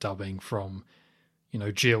bad dubbing from,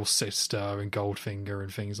 Jill's sister and Goldfinger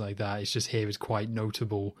and things like that. It's just here is quite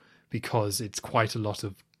notable because it's quite a lot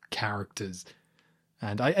of characters.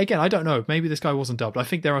 And I don't know. Maybe this guy wasn't dubbed. I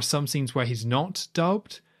think there are some scenes where he's not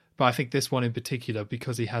dubbed, but I think this one in particular,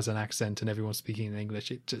 because he has an accent and everyone's speaking in English,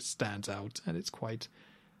 it just stands out and it's quite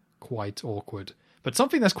awkward. But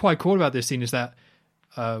something that's quite cool about this scene is that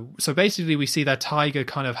so basically we see that Tiger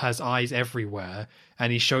kind of has eyes everywhere,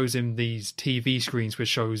 and he shows him these TV screens which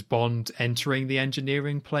shows Bond entering the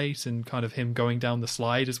engineering place and kind of him going down the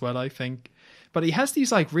slide as well, I think. But he has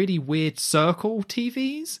these like really weird circle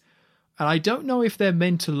TVs, and I don't know if they're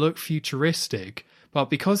meant to look futuristic, but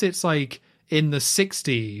because it's like in the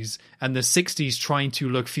 60s and the 60s trying to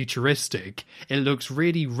look futuristic, it looks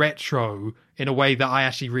really retro in a way that I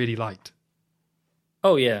actually really liked.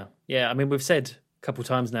 Oh, yeah. Yeah, I mean, we've said a couple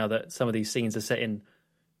times now that some of these scenes are set in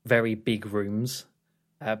very big rooms,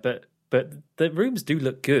 but the rooms do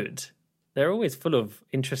look good. They're always full of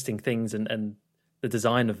interesting things and the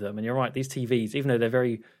design of them. And you're right, these TVs, even though they're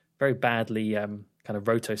very, very badly kind of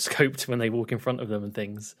rotoscoped when they walk in front of them and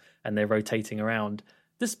things, and they're rotating around,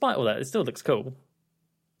 despite all that, it still looks cool.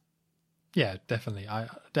 Yeah, definitely. I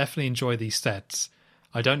definitely enjoy these sets.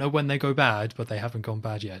 I don't know when they go bad, but they haven't gone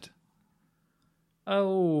bad yet.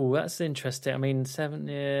 Oh, that's interesting. I mean,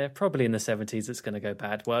 probably in the 70s it's going to go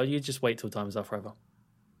bad. Well, you just wait till time's up forever.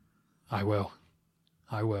 I will.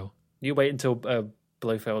 You wait until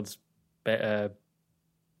Blofeld's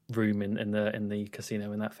room in the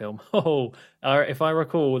casino in that film. Oh, if I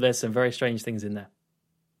recall, there's some very strange things in there.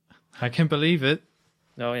 I can believe it.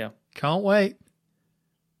 Oh, yeah. Can't wait.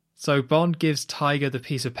 So Bond gives Tiger the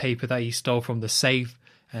piece of paper that he stole from the safe,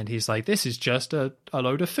 and he's like, this is just a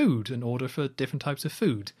load of food, an order for different types of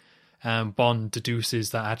food. Bond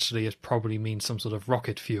deduces that actually it probably means some sort of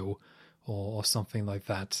rocket fuel or something like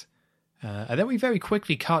that. And then we very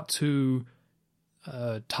quickly cut to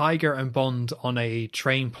Tiger and Bond on a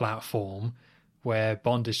train platform where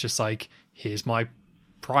Bond is just like, here's my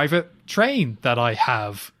private train that I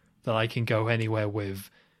have that I can go anywhere with.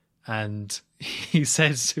 And he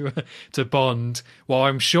says to Bond, well,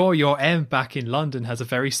 I'm sure your M back in London has a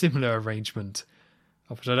very similar arrangement.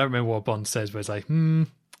 Which I don't remember what Bond says, but it's like, not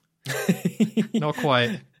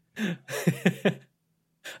quite.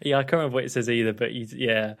 Yeah, I can't remember what it says either, but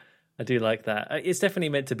yeah, I do like that. It's definitely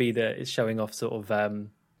meant to be that it's showing off sort of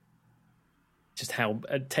just how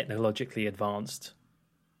technologically advanced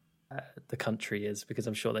the country is, because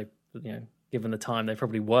I'm sure they, given the time, they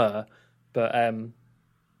probably were. But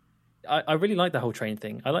I really like the whole train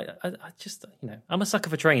thing. I just, I'm a sucker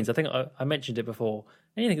for trains. I think I mentioned it before.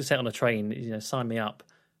 Anything that's set on a train, sign me up.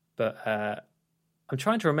 But I'm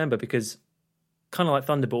trying to remember, because kind of like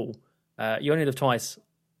Thunderball, You Only Live Twice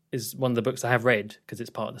is one of the books I have read because it's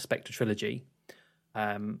part of the Spectre trilogy.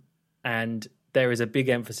 And there is a big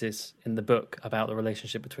emphasis in the book about the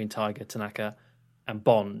relationship between Tiger, Tanaka, and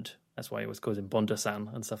Bond. That's why he was calls him Bonda-san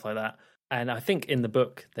and stuff like that. And I think in the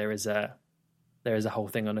book there is a whole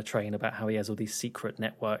thing on a train about how he has all these secret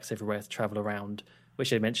networks everywhere to travel around, which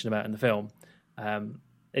they mentioned about in the film.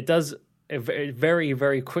 It very,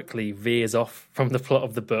 very quickly veers off from the plot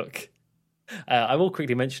of the book. I will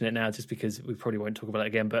quickly mention it now just because we probably won't talk about it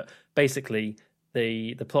again, but basically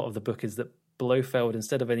the plot of the book is that Blofeld,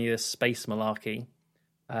 instead of any of the space malarkey,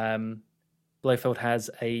 Blofeld has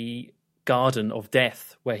a garden of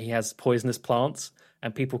death where he has poisonous plants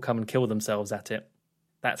and people come and kill themselves at it.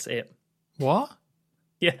 That's it. What?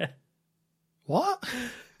 Yeah. What?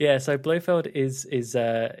 Yeah, so Blofeld is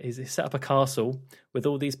set up a castle with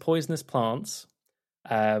all these poisonous plants,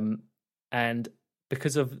 and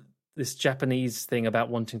because of this Japanese thing about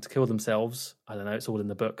wanting to kill themselves, I don't know, it's all in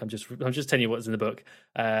the book. I'm just telling you what's in the book.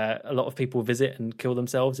 A lot of people visit and kill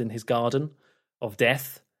themselves in his garden of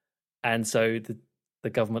death, and so the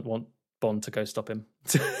government want Bond to go stop him,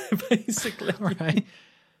 basically. Right.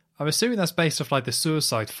 I'm assuming that's based off like the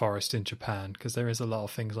suicide forest in Japan, because there is a lot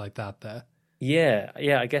of things like that there. Yeah,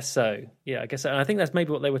 I guess so. And I think that's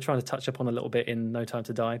maybe what they were trying to touch upon a little bit in No Time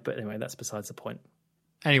to Die. But anyway, that's besides the point.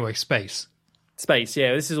 Anyway, space. Space,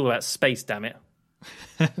 yeah. This is all about space, damn it.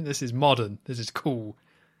 This is modern. This is cool.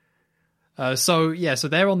 So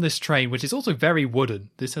they're on this train, which is also very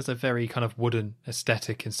wooden. This has a very kind of wooden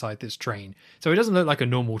aesthetic inside this train. So it doesn't look like a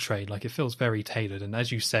normal train. Like, it feels very tailored. And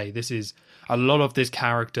as you say, this is a lot of this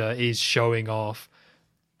character is showing off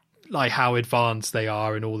like how advanced they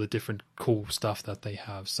are and all the different cool stuff that they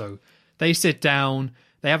have. So they sit down.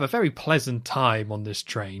 They have a very pleasant time on this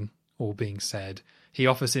train, all being said. He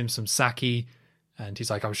offers him some sake, And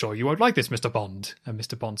he's like, I'm sure you won't like this, Mr. Bond. And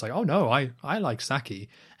Mr. Bond's like, oh no, I like sake,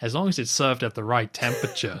 as long as it's served at the right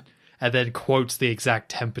temperature. And then quotes the exact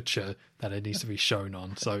temperature that it needs to be shown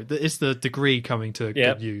on. So it's the degree coming to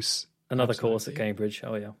good use. Another course at Cambridge.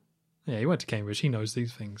 Oh, yeah. Yeah, he went to Cambridge. He knows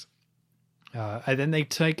these things. And then they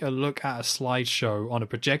take a look at a slideshow on a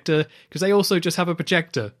projector, because they also just have a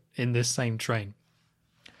projector in this same train.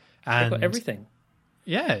 And they've got everything.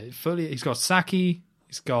 Yeah, fully. He's got sake.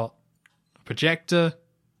 He's got a projector.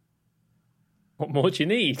 What more do you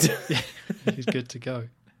need? He's good to go.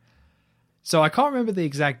 So I can't remember the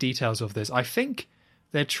exact details of this. I think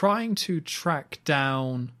they're trying to track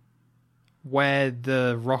down where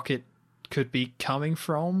the rocket could be coming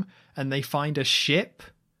from, and they find a ship,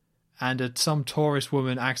 and some tourist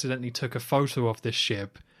woman accidentally took a photo of this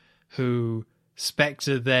ship, who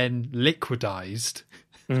Spectre then liquidized.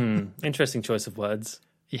 Interesting choice of words.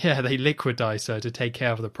 Yeah, they liquidized her to take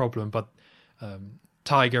care of the problem, but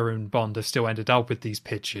Tiger and Bond have still ended up with these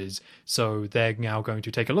pictures, so they're now going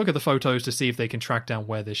to take a look at the photos to see if they can track down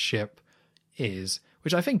where this ship is,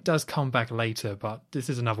 which I think does come back later, but this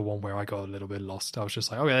is another one where I got a little bit lost. I was just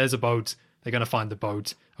like, oh yeah, there's a boat. They're going to find the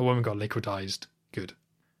boat. A woman got liquidized. Good.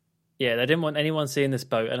 Yeah, they didn't want anyone seeing this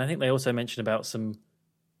boat, and I think they also mentioned about some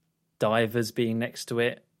divers being next to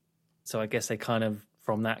it, so I guess they kind of,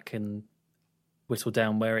 from that, can whittle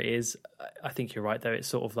down where it is. I think you're right, though. It's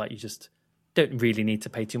sort of like you just don't really need to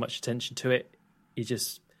pay too much attention to it. You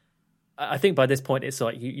just, I think by this point, it's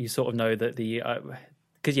like you sort of know that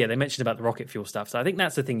because they mentioned about the rocket fuel stuff. So I think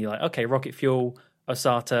that's the thing. You're like, okay, rocket fuel,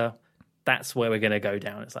 Osata, that's where we're going to go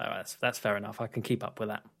down. It's like, oh, that's fair enough. I can keep up with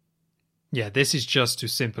that. Yeah, this is just to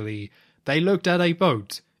simply, they looked at a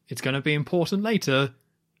boat. It's going to be important later,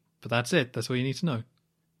 but that's it. That's all you need to know.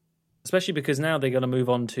 Especially because now they're going to move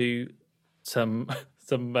on to some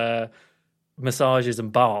massages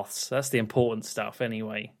and baths. That's the important stuff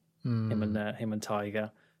anyway. Him and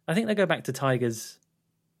Tiger. I think they go back to Tiger's,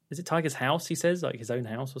 is it Tiger's house, he says? Like his own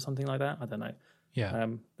house or something like that? I don't know. Yeah.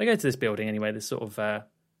 They go to this building anyway. This sort of,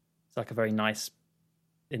 it's like a very nice,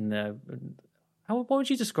 what would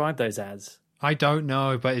you describe those as? I don't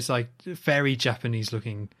know, but it's like very Japanese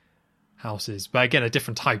looking houses. But again, a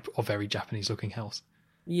different type of very Japanese looking house.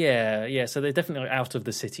 Yeah. So they're definitely out of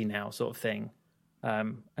the city now, sort of thing.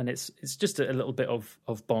 And it's just a little bit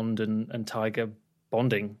of Bond and Tiger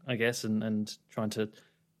bonding, I guess, and trying to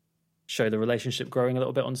show the relationship growing a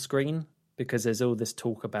little bit on screen, because there's all this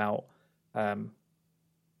talk about,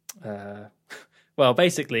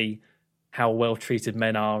 basically how well treated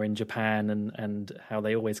men are in Japan and how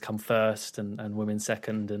they always come first and women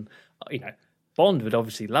second. And, Bond would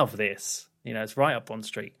obviously love this. It's right up Bond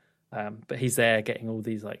Street. But he's there getting all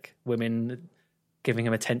these like women giving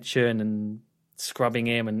him attention and scrubbing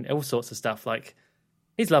him and all sorts of stuff. Like,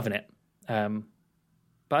 he's loving it.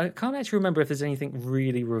 But I can't actually remember if there's anything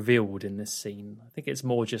really revealed in this scene. I think it's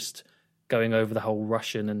more just going over the whole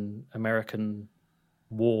Russian and American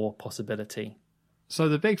war possibility. So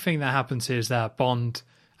the big thing that happens here is that Bond,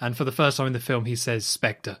 and for the first time in the film, he says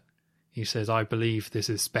Spectre. He says, I believe this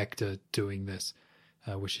is Spectre doing this,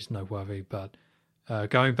 which is no worry. But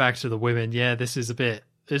going back to the women, yeah, this is a bit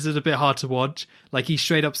hard to watch. Like, he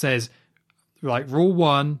straight up says, like, rule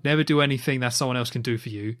 1, never do anything that someone else can do for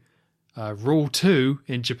you. Rule 2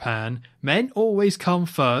 in Japan, men always come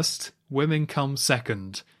first, women come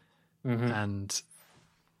second. Mm-hmm. And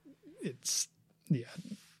it's, yeah.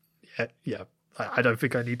 I don't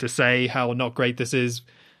think I need to say how not great this is.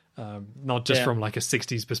 Not just from like a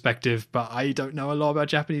 60s perspective, but I don't know a lot about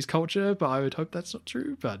Japanese culture, but I would hope that's not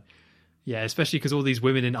true. But yeah, especially because all these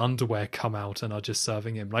women in underwear come out and are just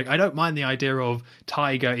serving him. Like, I don't mind the idea of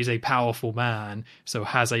Tiger is a powerful man, so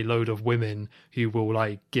has a load of women who will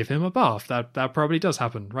like give him a bath. That probably does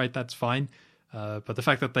happen, right? That's fine. But the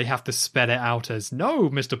fact that they have to spell it out as, no,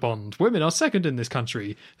 Mr. Bond, women are second in this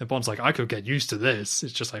country. And Bond's like, I could get used to this.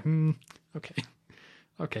 It's just like, okay.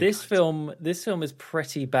 This film is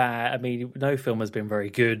pretty bad. I mean, no film has been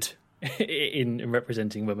very good in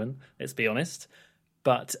representing women, let's be honest.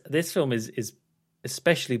 But this film is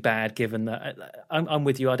especially bad, given that I'm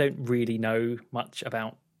with you. I don't really know much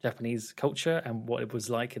about Japanese culture and what it was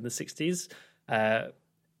like in the 60s,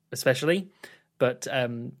 especially. But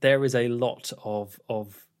there is a lot of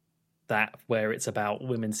that where it's about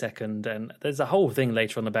women second, and there's a whole thing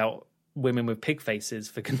later on about women with pig faces,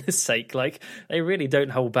 for goodness sake. Like, they really don't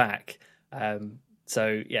hold back.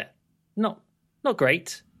 So yeah, not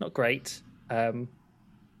great. I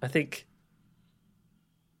think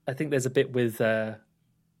there's a bit with the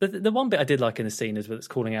one bit I did like in the scene is where it's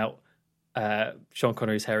calling out Sean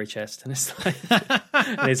Connery's hairy chest, and it's like,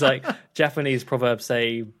 and it's like Japanese proverbs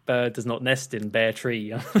say, "Bird does not nest in bare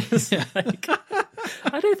tree." It's like,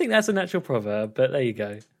 I don't think that's a natural proverb, but there you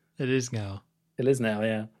go. It is now. It is now,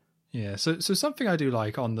 yeah. Yeah. So something I do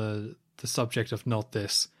like on the subject of not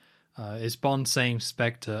this is Bond saying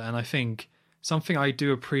Spectre, and I think something I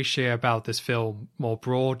do appreciate about this film more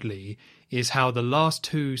broadly is how the last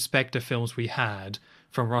two Spectre films we had,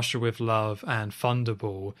 from Russia with Love and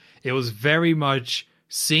Thunderball, it was very much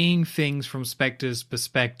seeing things from Spectre's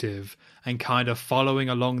perspective and kind of following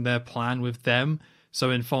along their plan with them.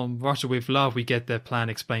 So in From Russia with Love, we get their plan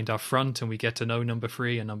explained up front and we get to know number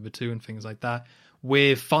 3 and number 2 and things like that.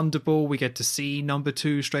 With Thunderball, we get to see number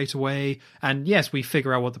 2 straight away. And yes, we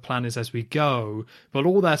figure out what the plan is as we go, but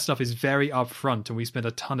all that stuff is very upfront and we spend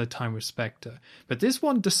a ton of time with Spectre. But this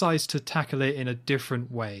one decides to tackle it in a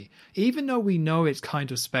different way. Even though we know it's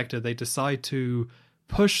kind of Spectre, they decide to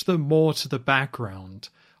push them more to the background.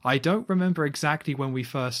 I don't remember exactly when we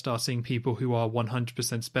first start seeing people who are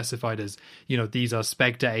 100% specified as, these are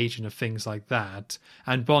Spectre agent of things like that.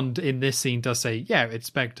 And Bond in this scene does say, yeah, it's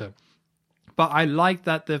Spectre. But I like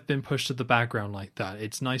that they've been pushed to the background like that.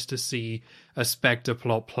 It's nice to see a Spectre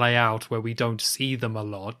plot play out where we don't see them a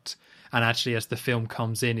lot. And actually, as the film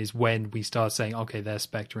comes in, is when we start saying, okay, there's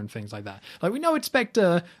Spectre and things like that. Like, we know it's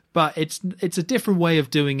Spectre, but it's a different way of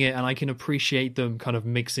doing it. And I can appreciate them kind of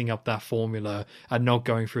mixing up that formula and not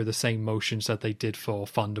going through the same motions that they did for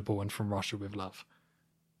Thunderball and From Russia with Love.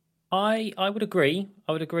 I would agree.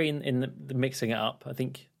 I would agree in the mixing it up. I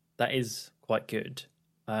think that is quite good.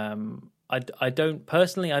 I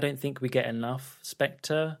don't think we get enough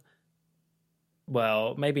Spectre.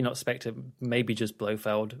 Well, maybe not Spectre, maybe just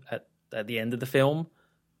Blofeld at the end of the film.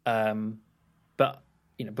 But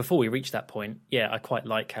before we reach that point, yeah, I quite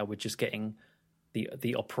like how we're just getting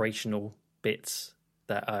the operational bits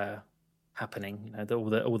that are happening.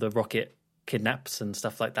 All the rocket kidnaps and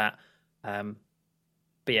stuff like that.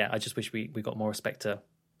 But yeah, I just wish we got more Spectre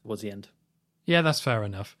towards the end. Yeah, that's fair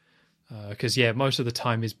enough. Because, most of the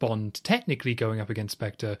time is Bond technically going up against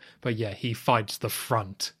Spectre, but he fights the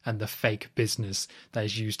front and the fake business that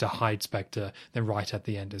is used to hide Spectre. Then right at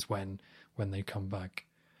the end is when they come back.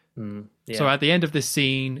 Yeah. So at the end of this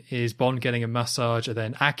scene is Bond getting a massage, and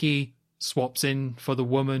then Aki swaps in for the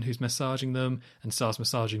woman who's massaging them and starts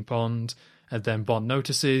massaging Bond. And then Bond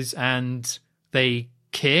notices and they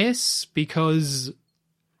kiss because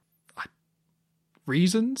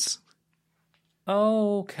reasons.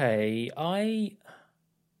 Okay, I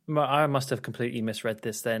must have completely misread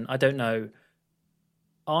this then. I don't know.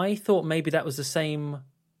 I thought maybe that was the same,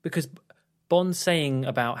 because Bond saying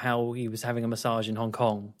about how he was having a massage in Hong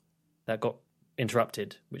Kong that got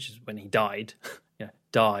interrupted, which is when he died.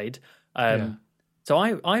 Died. So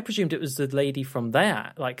I presumed it was the lady from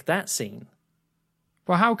that scene.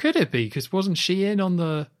 Well, how could it be? Because wasn't she in on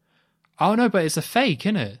the... Oh, no, but it's a fake,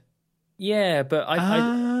 isn't it? Yeah, but I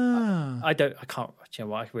can't.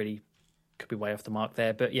 I really could be way off the mark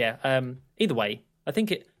there. But yeah, either way, I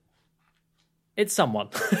think it's someone.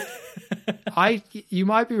 You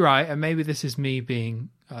might be right, and maybe this is me being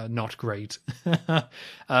not great. But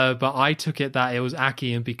I took it that it was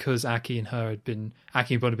Aki, and because Aki and Bond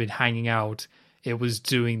had been hanging out, it was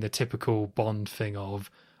doing the typical Bond thing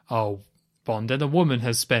of, oh, Bond and a woman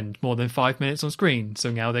has spent more than 5 minutes on screen,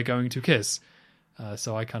 so now they're going to kiss.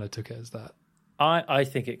 So I kind of took it as that. I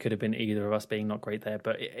think it could have been either of us being not great there,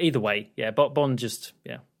 but either way, yeah. But Bond just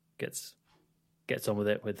gets on with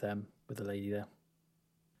it with the lady there.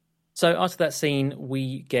 So after that scene,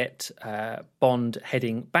 we get Bond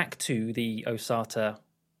heading back to the Osata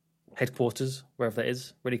headquarters, wherever that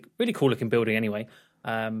is. Really, really cool looking building, anyway.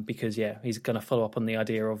 Because he's going to follow up on the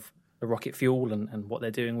idea of the rocket fuel and what they're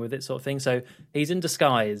doing with it, sort of thing. So he's in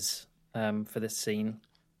disguise for this scene.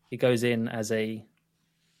 He goes in as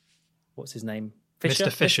what's his name? Fisher?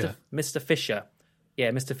 Mr. Fisher. Mr. Fisher.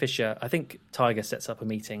 Yeah, Mr. Fisher. I think Tiger sets up a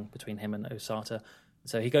meeting between him and Osata.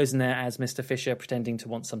 So he goes in there as Mr. Fisher, pretending to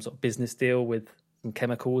want some sort of business deal with some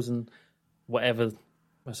chemicals and whatever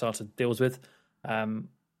Osata deals with.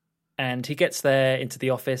 And he gets there into the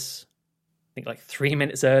office, I think like 3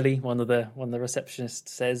 minutes early, one of the receptionists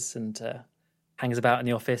says, and hangs about in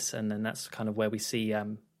the office. And then that's kind of where we see a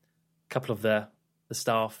couple of the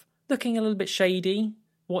staff looking a little bit shady,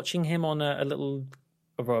 watching him on a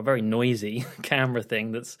very noisy camera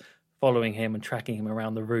thing that's following him and tracking him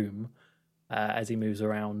around the room as he moves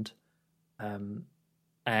around.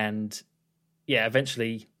 And yeah,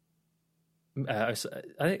 eventually, is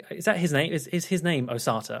that his name? Is his name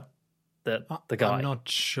Osata? The guy? I'm not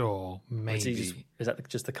sure. Maybe. Is that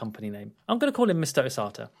just the company name? I'm going to call him Mr.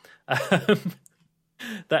 Osata.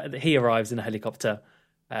 that he arrives in a helicopter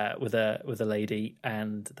with a lady,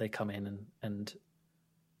 and they come in and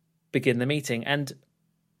begin the meeting. And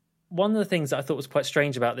one of the things that I thought was quite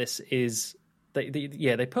strange about this is they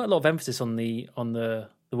put a lot of emphasis on the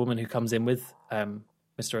woman who comes in with Mr.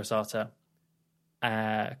 Osata,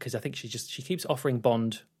 because I think she keeps offering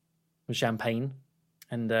Bond champagne,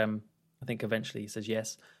 and I think eventually he says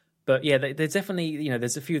yes. But yeah, there's definitely,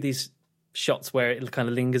 there's a few of these shots where it kind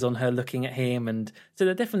of lingers on her looking at him, and so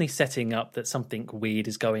they're definitely setting up that something weird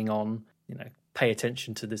is going on. Pay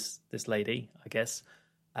attention to this lady, I guess.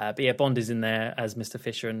 But yeah, Bond is in there as Mr.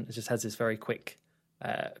 Fisher and just has this very quick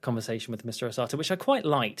conversation with Mr. Osata, which I quite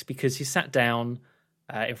liked, because he sat down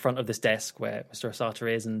in front of this desk where Mr.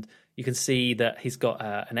 Osata is, and you can see that he's got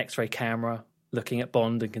an X-ray camera looking at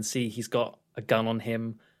Bond, and can see he's got a gun on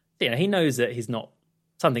him. He knows that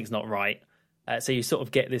something's not right. So you sort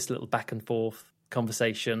of get this little back and forth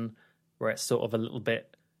conversation where it's sort of a little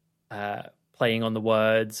bit playing on the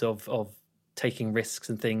words of taking risks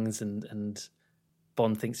and things, and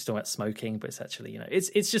Bond thinks he's talking about smoking, but it's actually,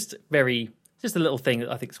 it's just a little thing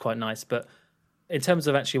that I think is quite nice. But in terms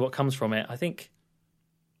of actually what comes from it, I think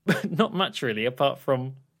not much really, apart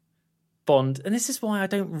from Bond. And this is why I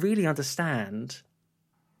don't really understand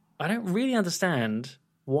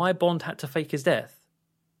why Bond had to fake his death.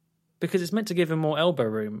 Because it's meant to give him more elbow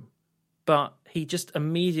room, but he just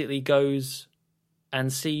immediately goes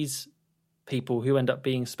and sees people who end up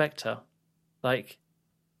being Spectre. Like,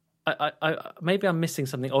 I maybe I'm missing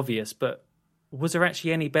something obvious, but was there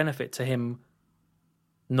actually any benefit to him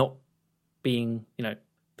not being,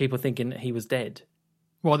 people thinking that he was dead?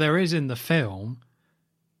 Well, there is in the film.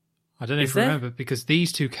 I don't know if you remember, because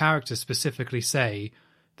these two characters specifically say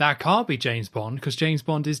that can't be James Bond because James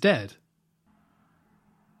Bond is dead.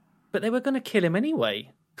 But they were going to kill him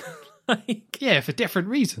anyway. Yeah, for different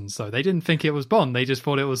reasons, though. They didn't think it was Bond. They just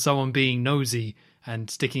thought it was someone being nosy and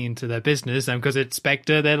sticking into their business. And because it's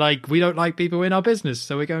Spectre, they're like, we don't like people in our business,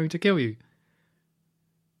 so we're going to kill you.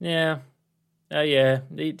 Yeah. Yeah.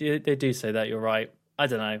 They do say that. You're right. I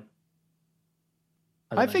don't know.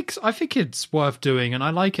 I think it's worth doing, and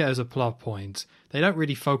I like it as a plot point. They don't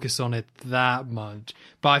really focus on it that much.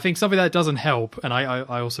 But I think something that doesn't help, and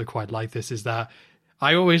I also quite like this, is that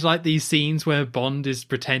I always like these scenes where Bond is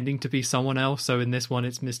pretending to be someone else. So in this one,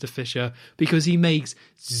 it's Mr. Fisher, because he makes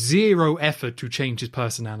zero effort to change his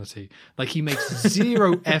personality. Like, he makes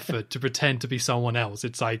zero effort to pretend to be someone else.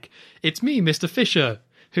 It's like, it's me, Mr. Fisher,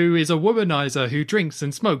 who is a womanizer who drinks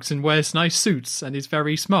and smokes and wears nice suits and is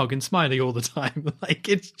very smug and smiley all the time. Like,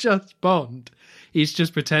 it's just Bond. He's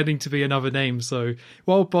just pretending to be another name. So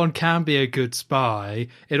while Bond can be a good spy,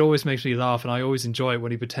 it always makes me laugh, and I always enjoy it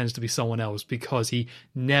when he pretends to be someone else, because he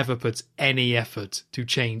never puts any effort to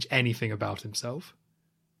change anything about himself.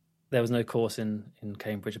 There was no course in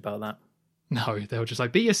Cambridge about that. No, they were just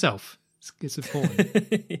like, be yourself. It's important.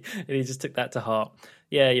 And he just took that to heart.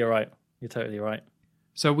 Yeah, you're right. You're totally right.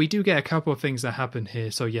 So we do get a couple of things that happen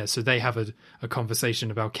here. So so they have a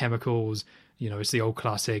conversation about chemicals. It's the old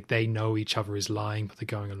classic. They know each other is lying, but they're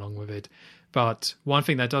going along with it. But one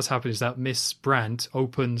thing that does happen is that Miss Brandt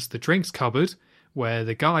opens the drinks cupboard where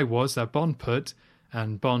the guy was that Bond put,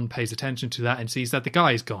 and Bond pays attention to that and sees that the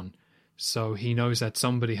guy is gone. So he knows that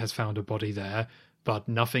somebody has found a body there, but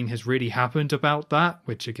nothing has really happened about that,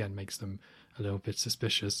 which again makes them a little bit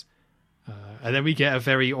suspicious. And then we get a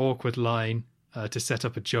very awkward line to set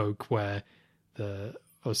up a joke where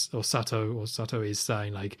Sato is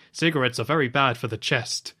saying, like, cigarettes are very bad for the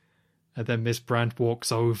chest. And then Miss Brandt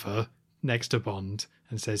walks over next to Bond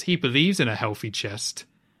and says he believes in a healthy chest.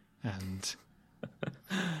 And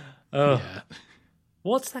yeah.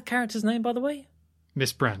 What's that character's name, by the way?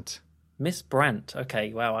 Miss Brandt. Miss Brandt.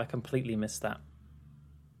 Okay, wow, I completely missed that.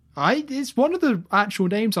 It's one of the actual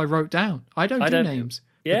names I wrote down. I don't do names.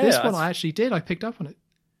 Yeah, but this one I actually did. I picked up on it.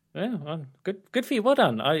 Yeah, well, good for you. Well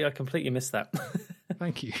done. I completely missed that.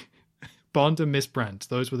 Thank you. Bond and Miss Brandt.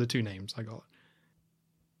 Those were the two names I got.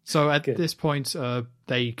 So at this point,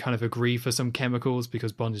 they kind of agree for some chemicals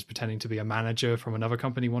because Bond is pretending to be a manager from another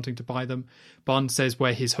company wanting to buy them. Bond says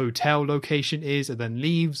where his hotel location is and then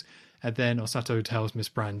leaves. And then Osato tells Miss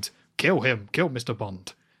Brandt, kill him, kill Mr.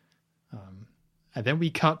 Bond. And then we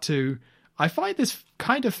cut to... I find this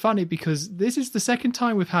kind of funny because this is the second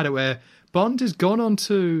time we've had it where Bond has gone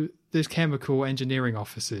onto this chemical engineering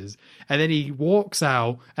offices and then he walks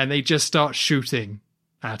out and they just start shooting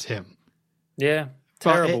at him. Yeah,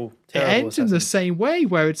 terrible. It ends in the same way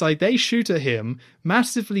where it's like they shoot at him,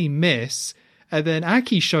 massively miss, and then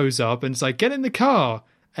Aki shows up and it's like, get in the car.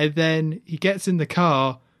 And then he gets in the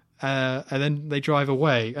car and then they drive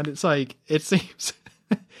away. And it's like, it seems...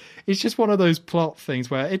 it's just one of those plot things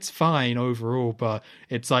where it's fine overall, but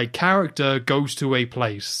it's like character goes to a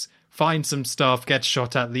place, finds some stuff, gets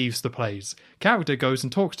shot at, leaves the place. Character goes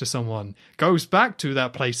and talks to someone, goes back to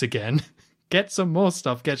that place again, gets some more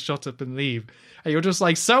stuff, gets shot up and leave. And you're just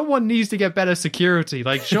like, someone needs to get better security.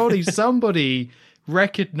 Like, surely somebody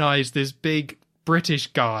recognized this big British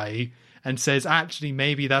guy and says, actually,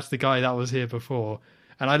 maybe that's the guy that was here before.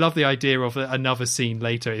 And I love the idea of another scene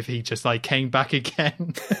later if he just like came back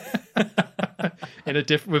again in a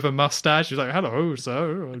with a mustache. He's like, hello,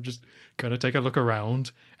 sir. I'm just going to take a look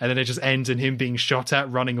around. And then it just ends in him being shot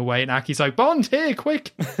at, running away. And Aki's like, Bond, here,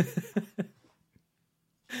 quick.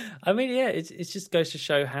 I mean, yeah, it just goes to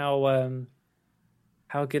show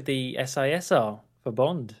how good the SIS are for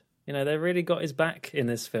Bond. You know, they really got his back in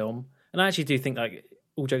this film. And I actually do think, like,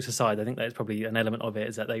 all jokes aside, I think that's probably an element of it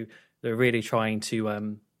is that they're really trying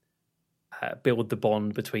to build the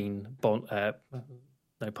bond between Bond,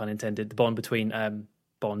 no pun intended, the bond between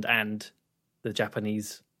Bond and the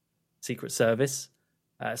Japanese Secret Service,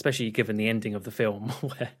 especially given the ending of the film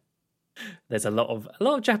where there's a lot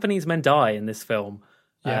of Japanese men die in this film.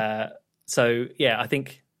 Yeah. So yeah, I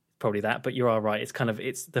think probably that, but you are right.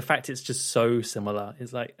 It's the fact it's just so similar.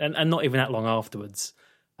 It's like, and not even that long afterwards,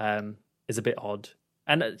 is a bit odd.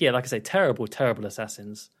 And yeah, like I say, terrible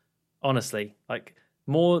assassins. Honestly, like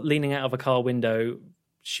more leaning out of a car window,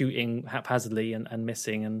 shooting haphazardly and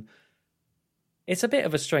missing. And it's a bit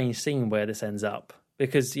of a strange scene where this ends up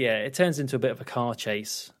because, yeah, it turns into a bit of a car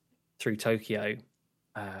chase through Tokyo.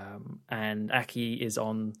 And Aki is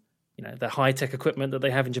on, you know, the high-tech equipment that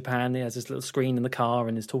they have in Japan. He has this little screen in the car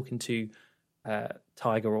and is talking to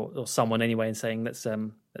Tiger or someone anyway and saying, let's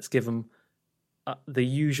give them the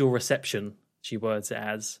usual reception, she words it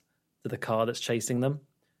as, to the car that's chasing them.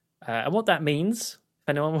 And what that means, if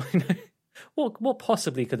anyone want to know, what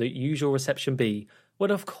possibly could the usual reception be?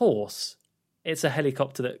 Well, of course, it's a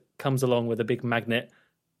helicopter that comes along with a big magnet,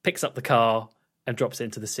 picks up the car, and drops it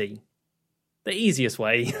into the sea. The easiest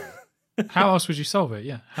way. How else would you solve it?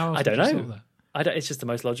 Yeah, how else I don't would you know. solve that? It's just the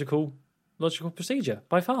most logical procedure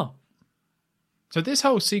by far. So this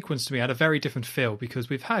whole sequence to me had a very different feel because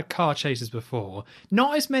we've had car chases before.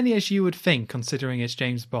 Not as many as you would think, considering it's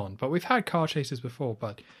James Bond, but we've had car chases before.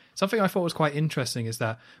 But something I thought was quite interesting is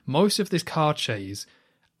that most of this car chase,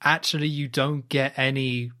 actually you don't get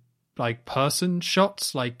any like person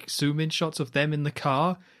shots, like zoom in shots of them in the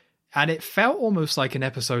car. And it felt almost like an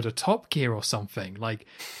episode of Top Gear or something,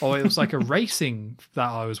 or it was like a racing that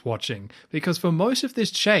I was watching. Because for most of this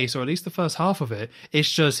chase, or at least the first half of it, it's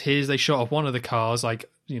just here's a shot of one of the cars, like,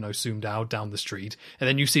 you know, zoomed out down the street, and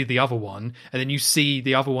then you see the other one, and then you see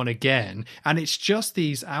the other one again, and it's just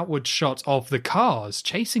these outward shots of the cars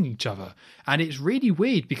chasing each other. And it's really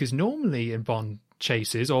weird because normally in Bond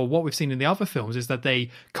chases, or what we've seen in the other films, is that they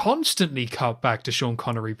constantly cut back to Sean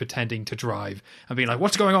Connery pretending to drive and being like,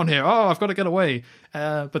 what's going on here? Oh, I've got to get away.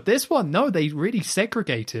 But this one, no, they really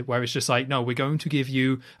segregate it, where it's just like, no, we're going to give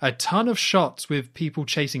you a ton of shots with people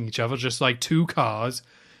chasing each other, just like two cars.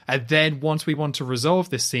 And then once we want to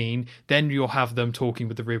resolve this scene, then you'll have them talking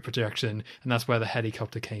with the rear projection, and that's where the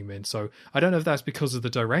helicopter came in. So I don't know if that's because of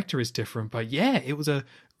the director is different, but yeah, it was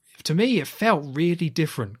to me, it felt really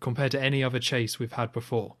different compared to any other chase we've had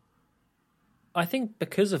before. I think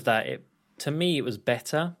because of that, to me, it was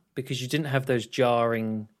better because you didn't have those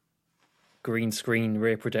jarring green screen,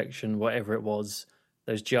 rear projection, whatever it was,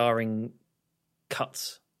 those jarring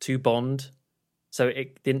cuts to Bond. So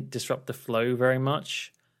it didn't disrupt the flow very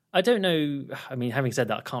much. I don't know. I mean, having said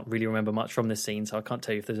that, I can't really remember much from this scene, so I can't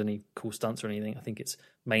tell you if there's any cool stunts or anything. I think it's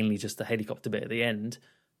mainly just the helicopter bit at the end.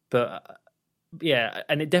 But yeah,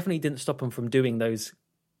 and it definitely didn't stop them from doing those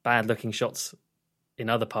bad-looking shots in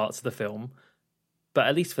other parts of the film. But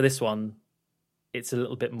at least for this one, it's a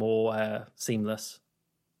little bit more seamless.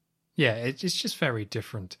 Yeah, it's just very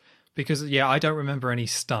different. Because, yeah, I don't remember any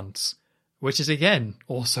stunts, which is, again,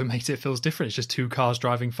 also makes it feel different. It's just two cars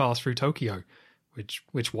driving fast through Tokyo,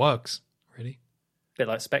 which works, really. A bit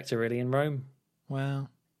like Spectre, really, in Rome. Well.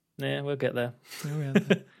 Yeah, we'll get there.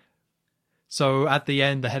 So at the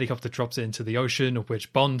end, the helicopter drops it into the ocean, of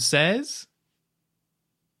which Bond says,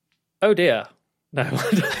 "Oh dear." No,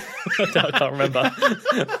 I can't remember.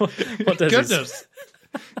 What does Goodness.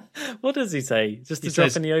 What does he say? Just a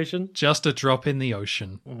drop in the ocean? Just a drop in the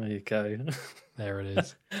ocean. There you go. There it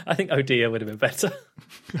is. I think "oh dear" would have been better.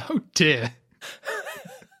 Oh dear.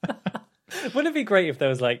 Wouldn't it be great if there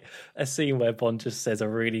was like a scene where Bond just says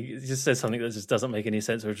something that just doesn't make any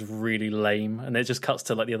sense or is really lame, and it just cuts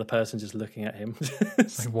to like the other person just looking at him.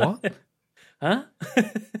 Like, what? Huh?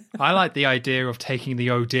 I like the idea of taking the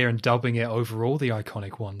 "oh dear" and dubbing it over all the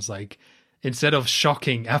iconic ones. Like, instead of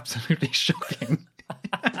shocking, absolutely shocking.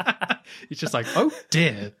 It's just like, oh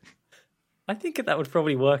dear. I think that would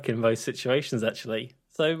probably work in most situations, actually.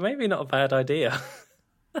 So maybe not a bad idea.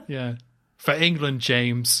 Yeah. For England,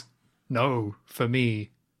 James. No, for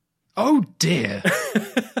me. Oh dear.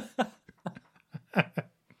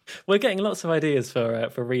 We're getting lots of ideas for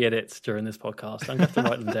re-edits during this podcast. I'm going to have to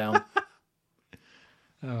write them down.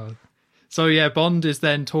 Oh. So yeah, Bond is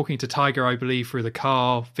then talking to Tiger, I believe, through the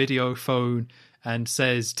car video phone and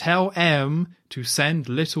says, tell M to send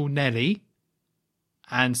little Nelly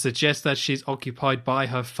and suggest that she's occupied by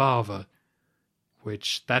her father.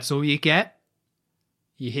 Which, that's all you get.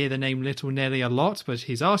 You hear the name Little Nelly a lot, but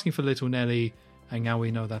he's asking for Little Nelly, and now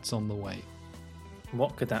we know that's on the way.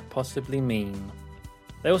 What could that possibly mean?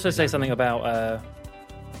 They also say something about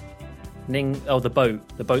Ning. Oh, the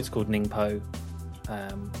boat. The boat's called Ningpo,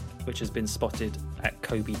 which has been spotted at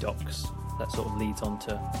Kobe docks. That sort of leads on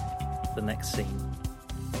to the next scene.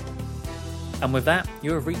 And with that,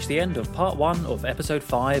 you have reached the end of part 1 of episode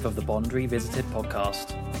 5 of the Bond Revisited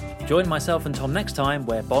podcast. Join myself and Tom next time,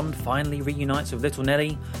 where Bond finally reunites with Little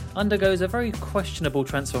Nelly, undergoes a very questionable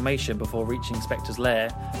transformation before reaching Spectre's lair,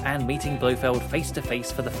 and meeting Blofeld face to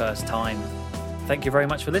face for the first time. Thank you very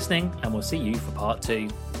much for listening, and we'll see you for part 2.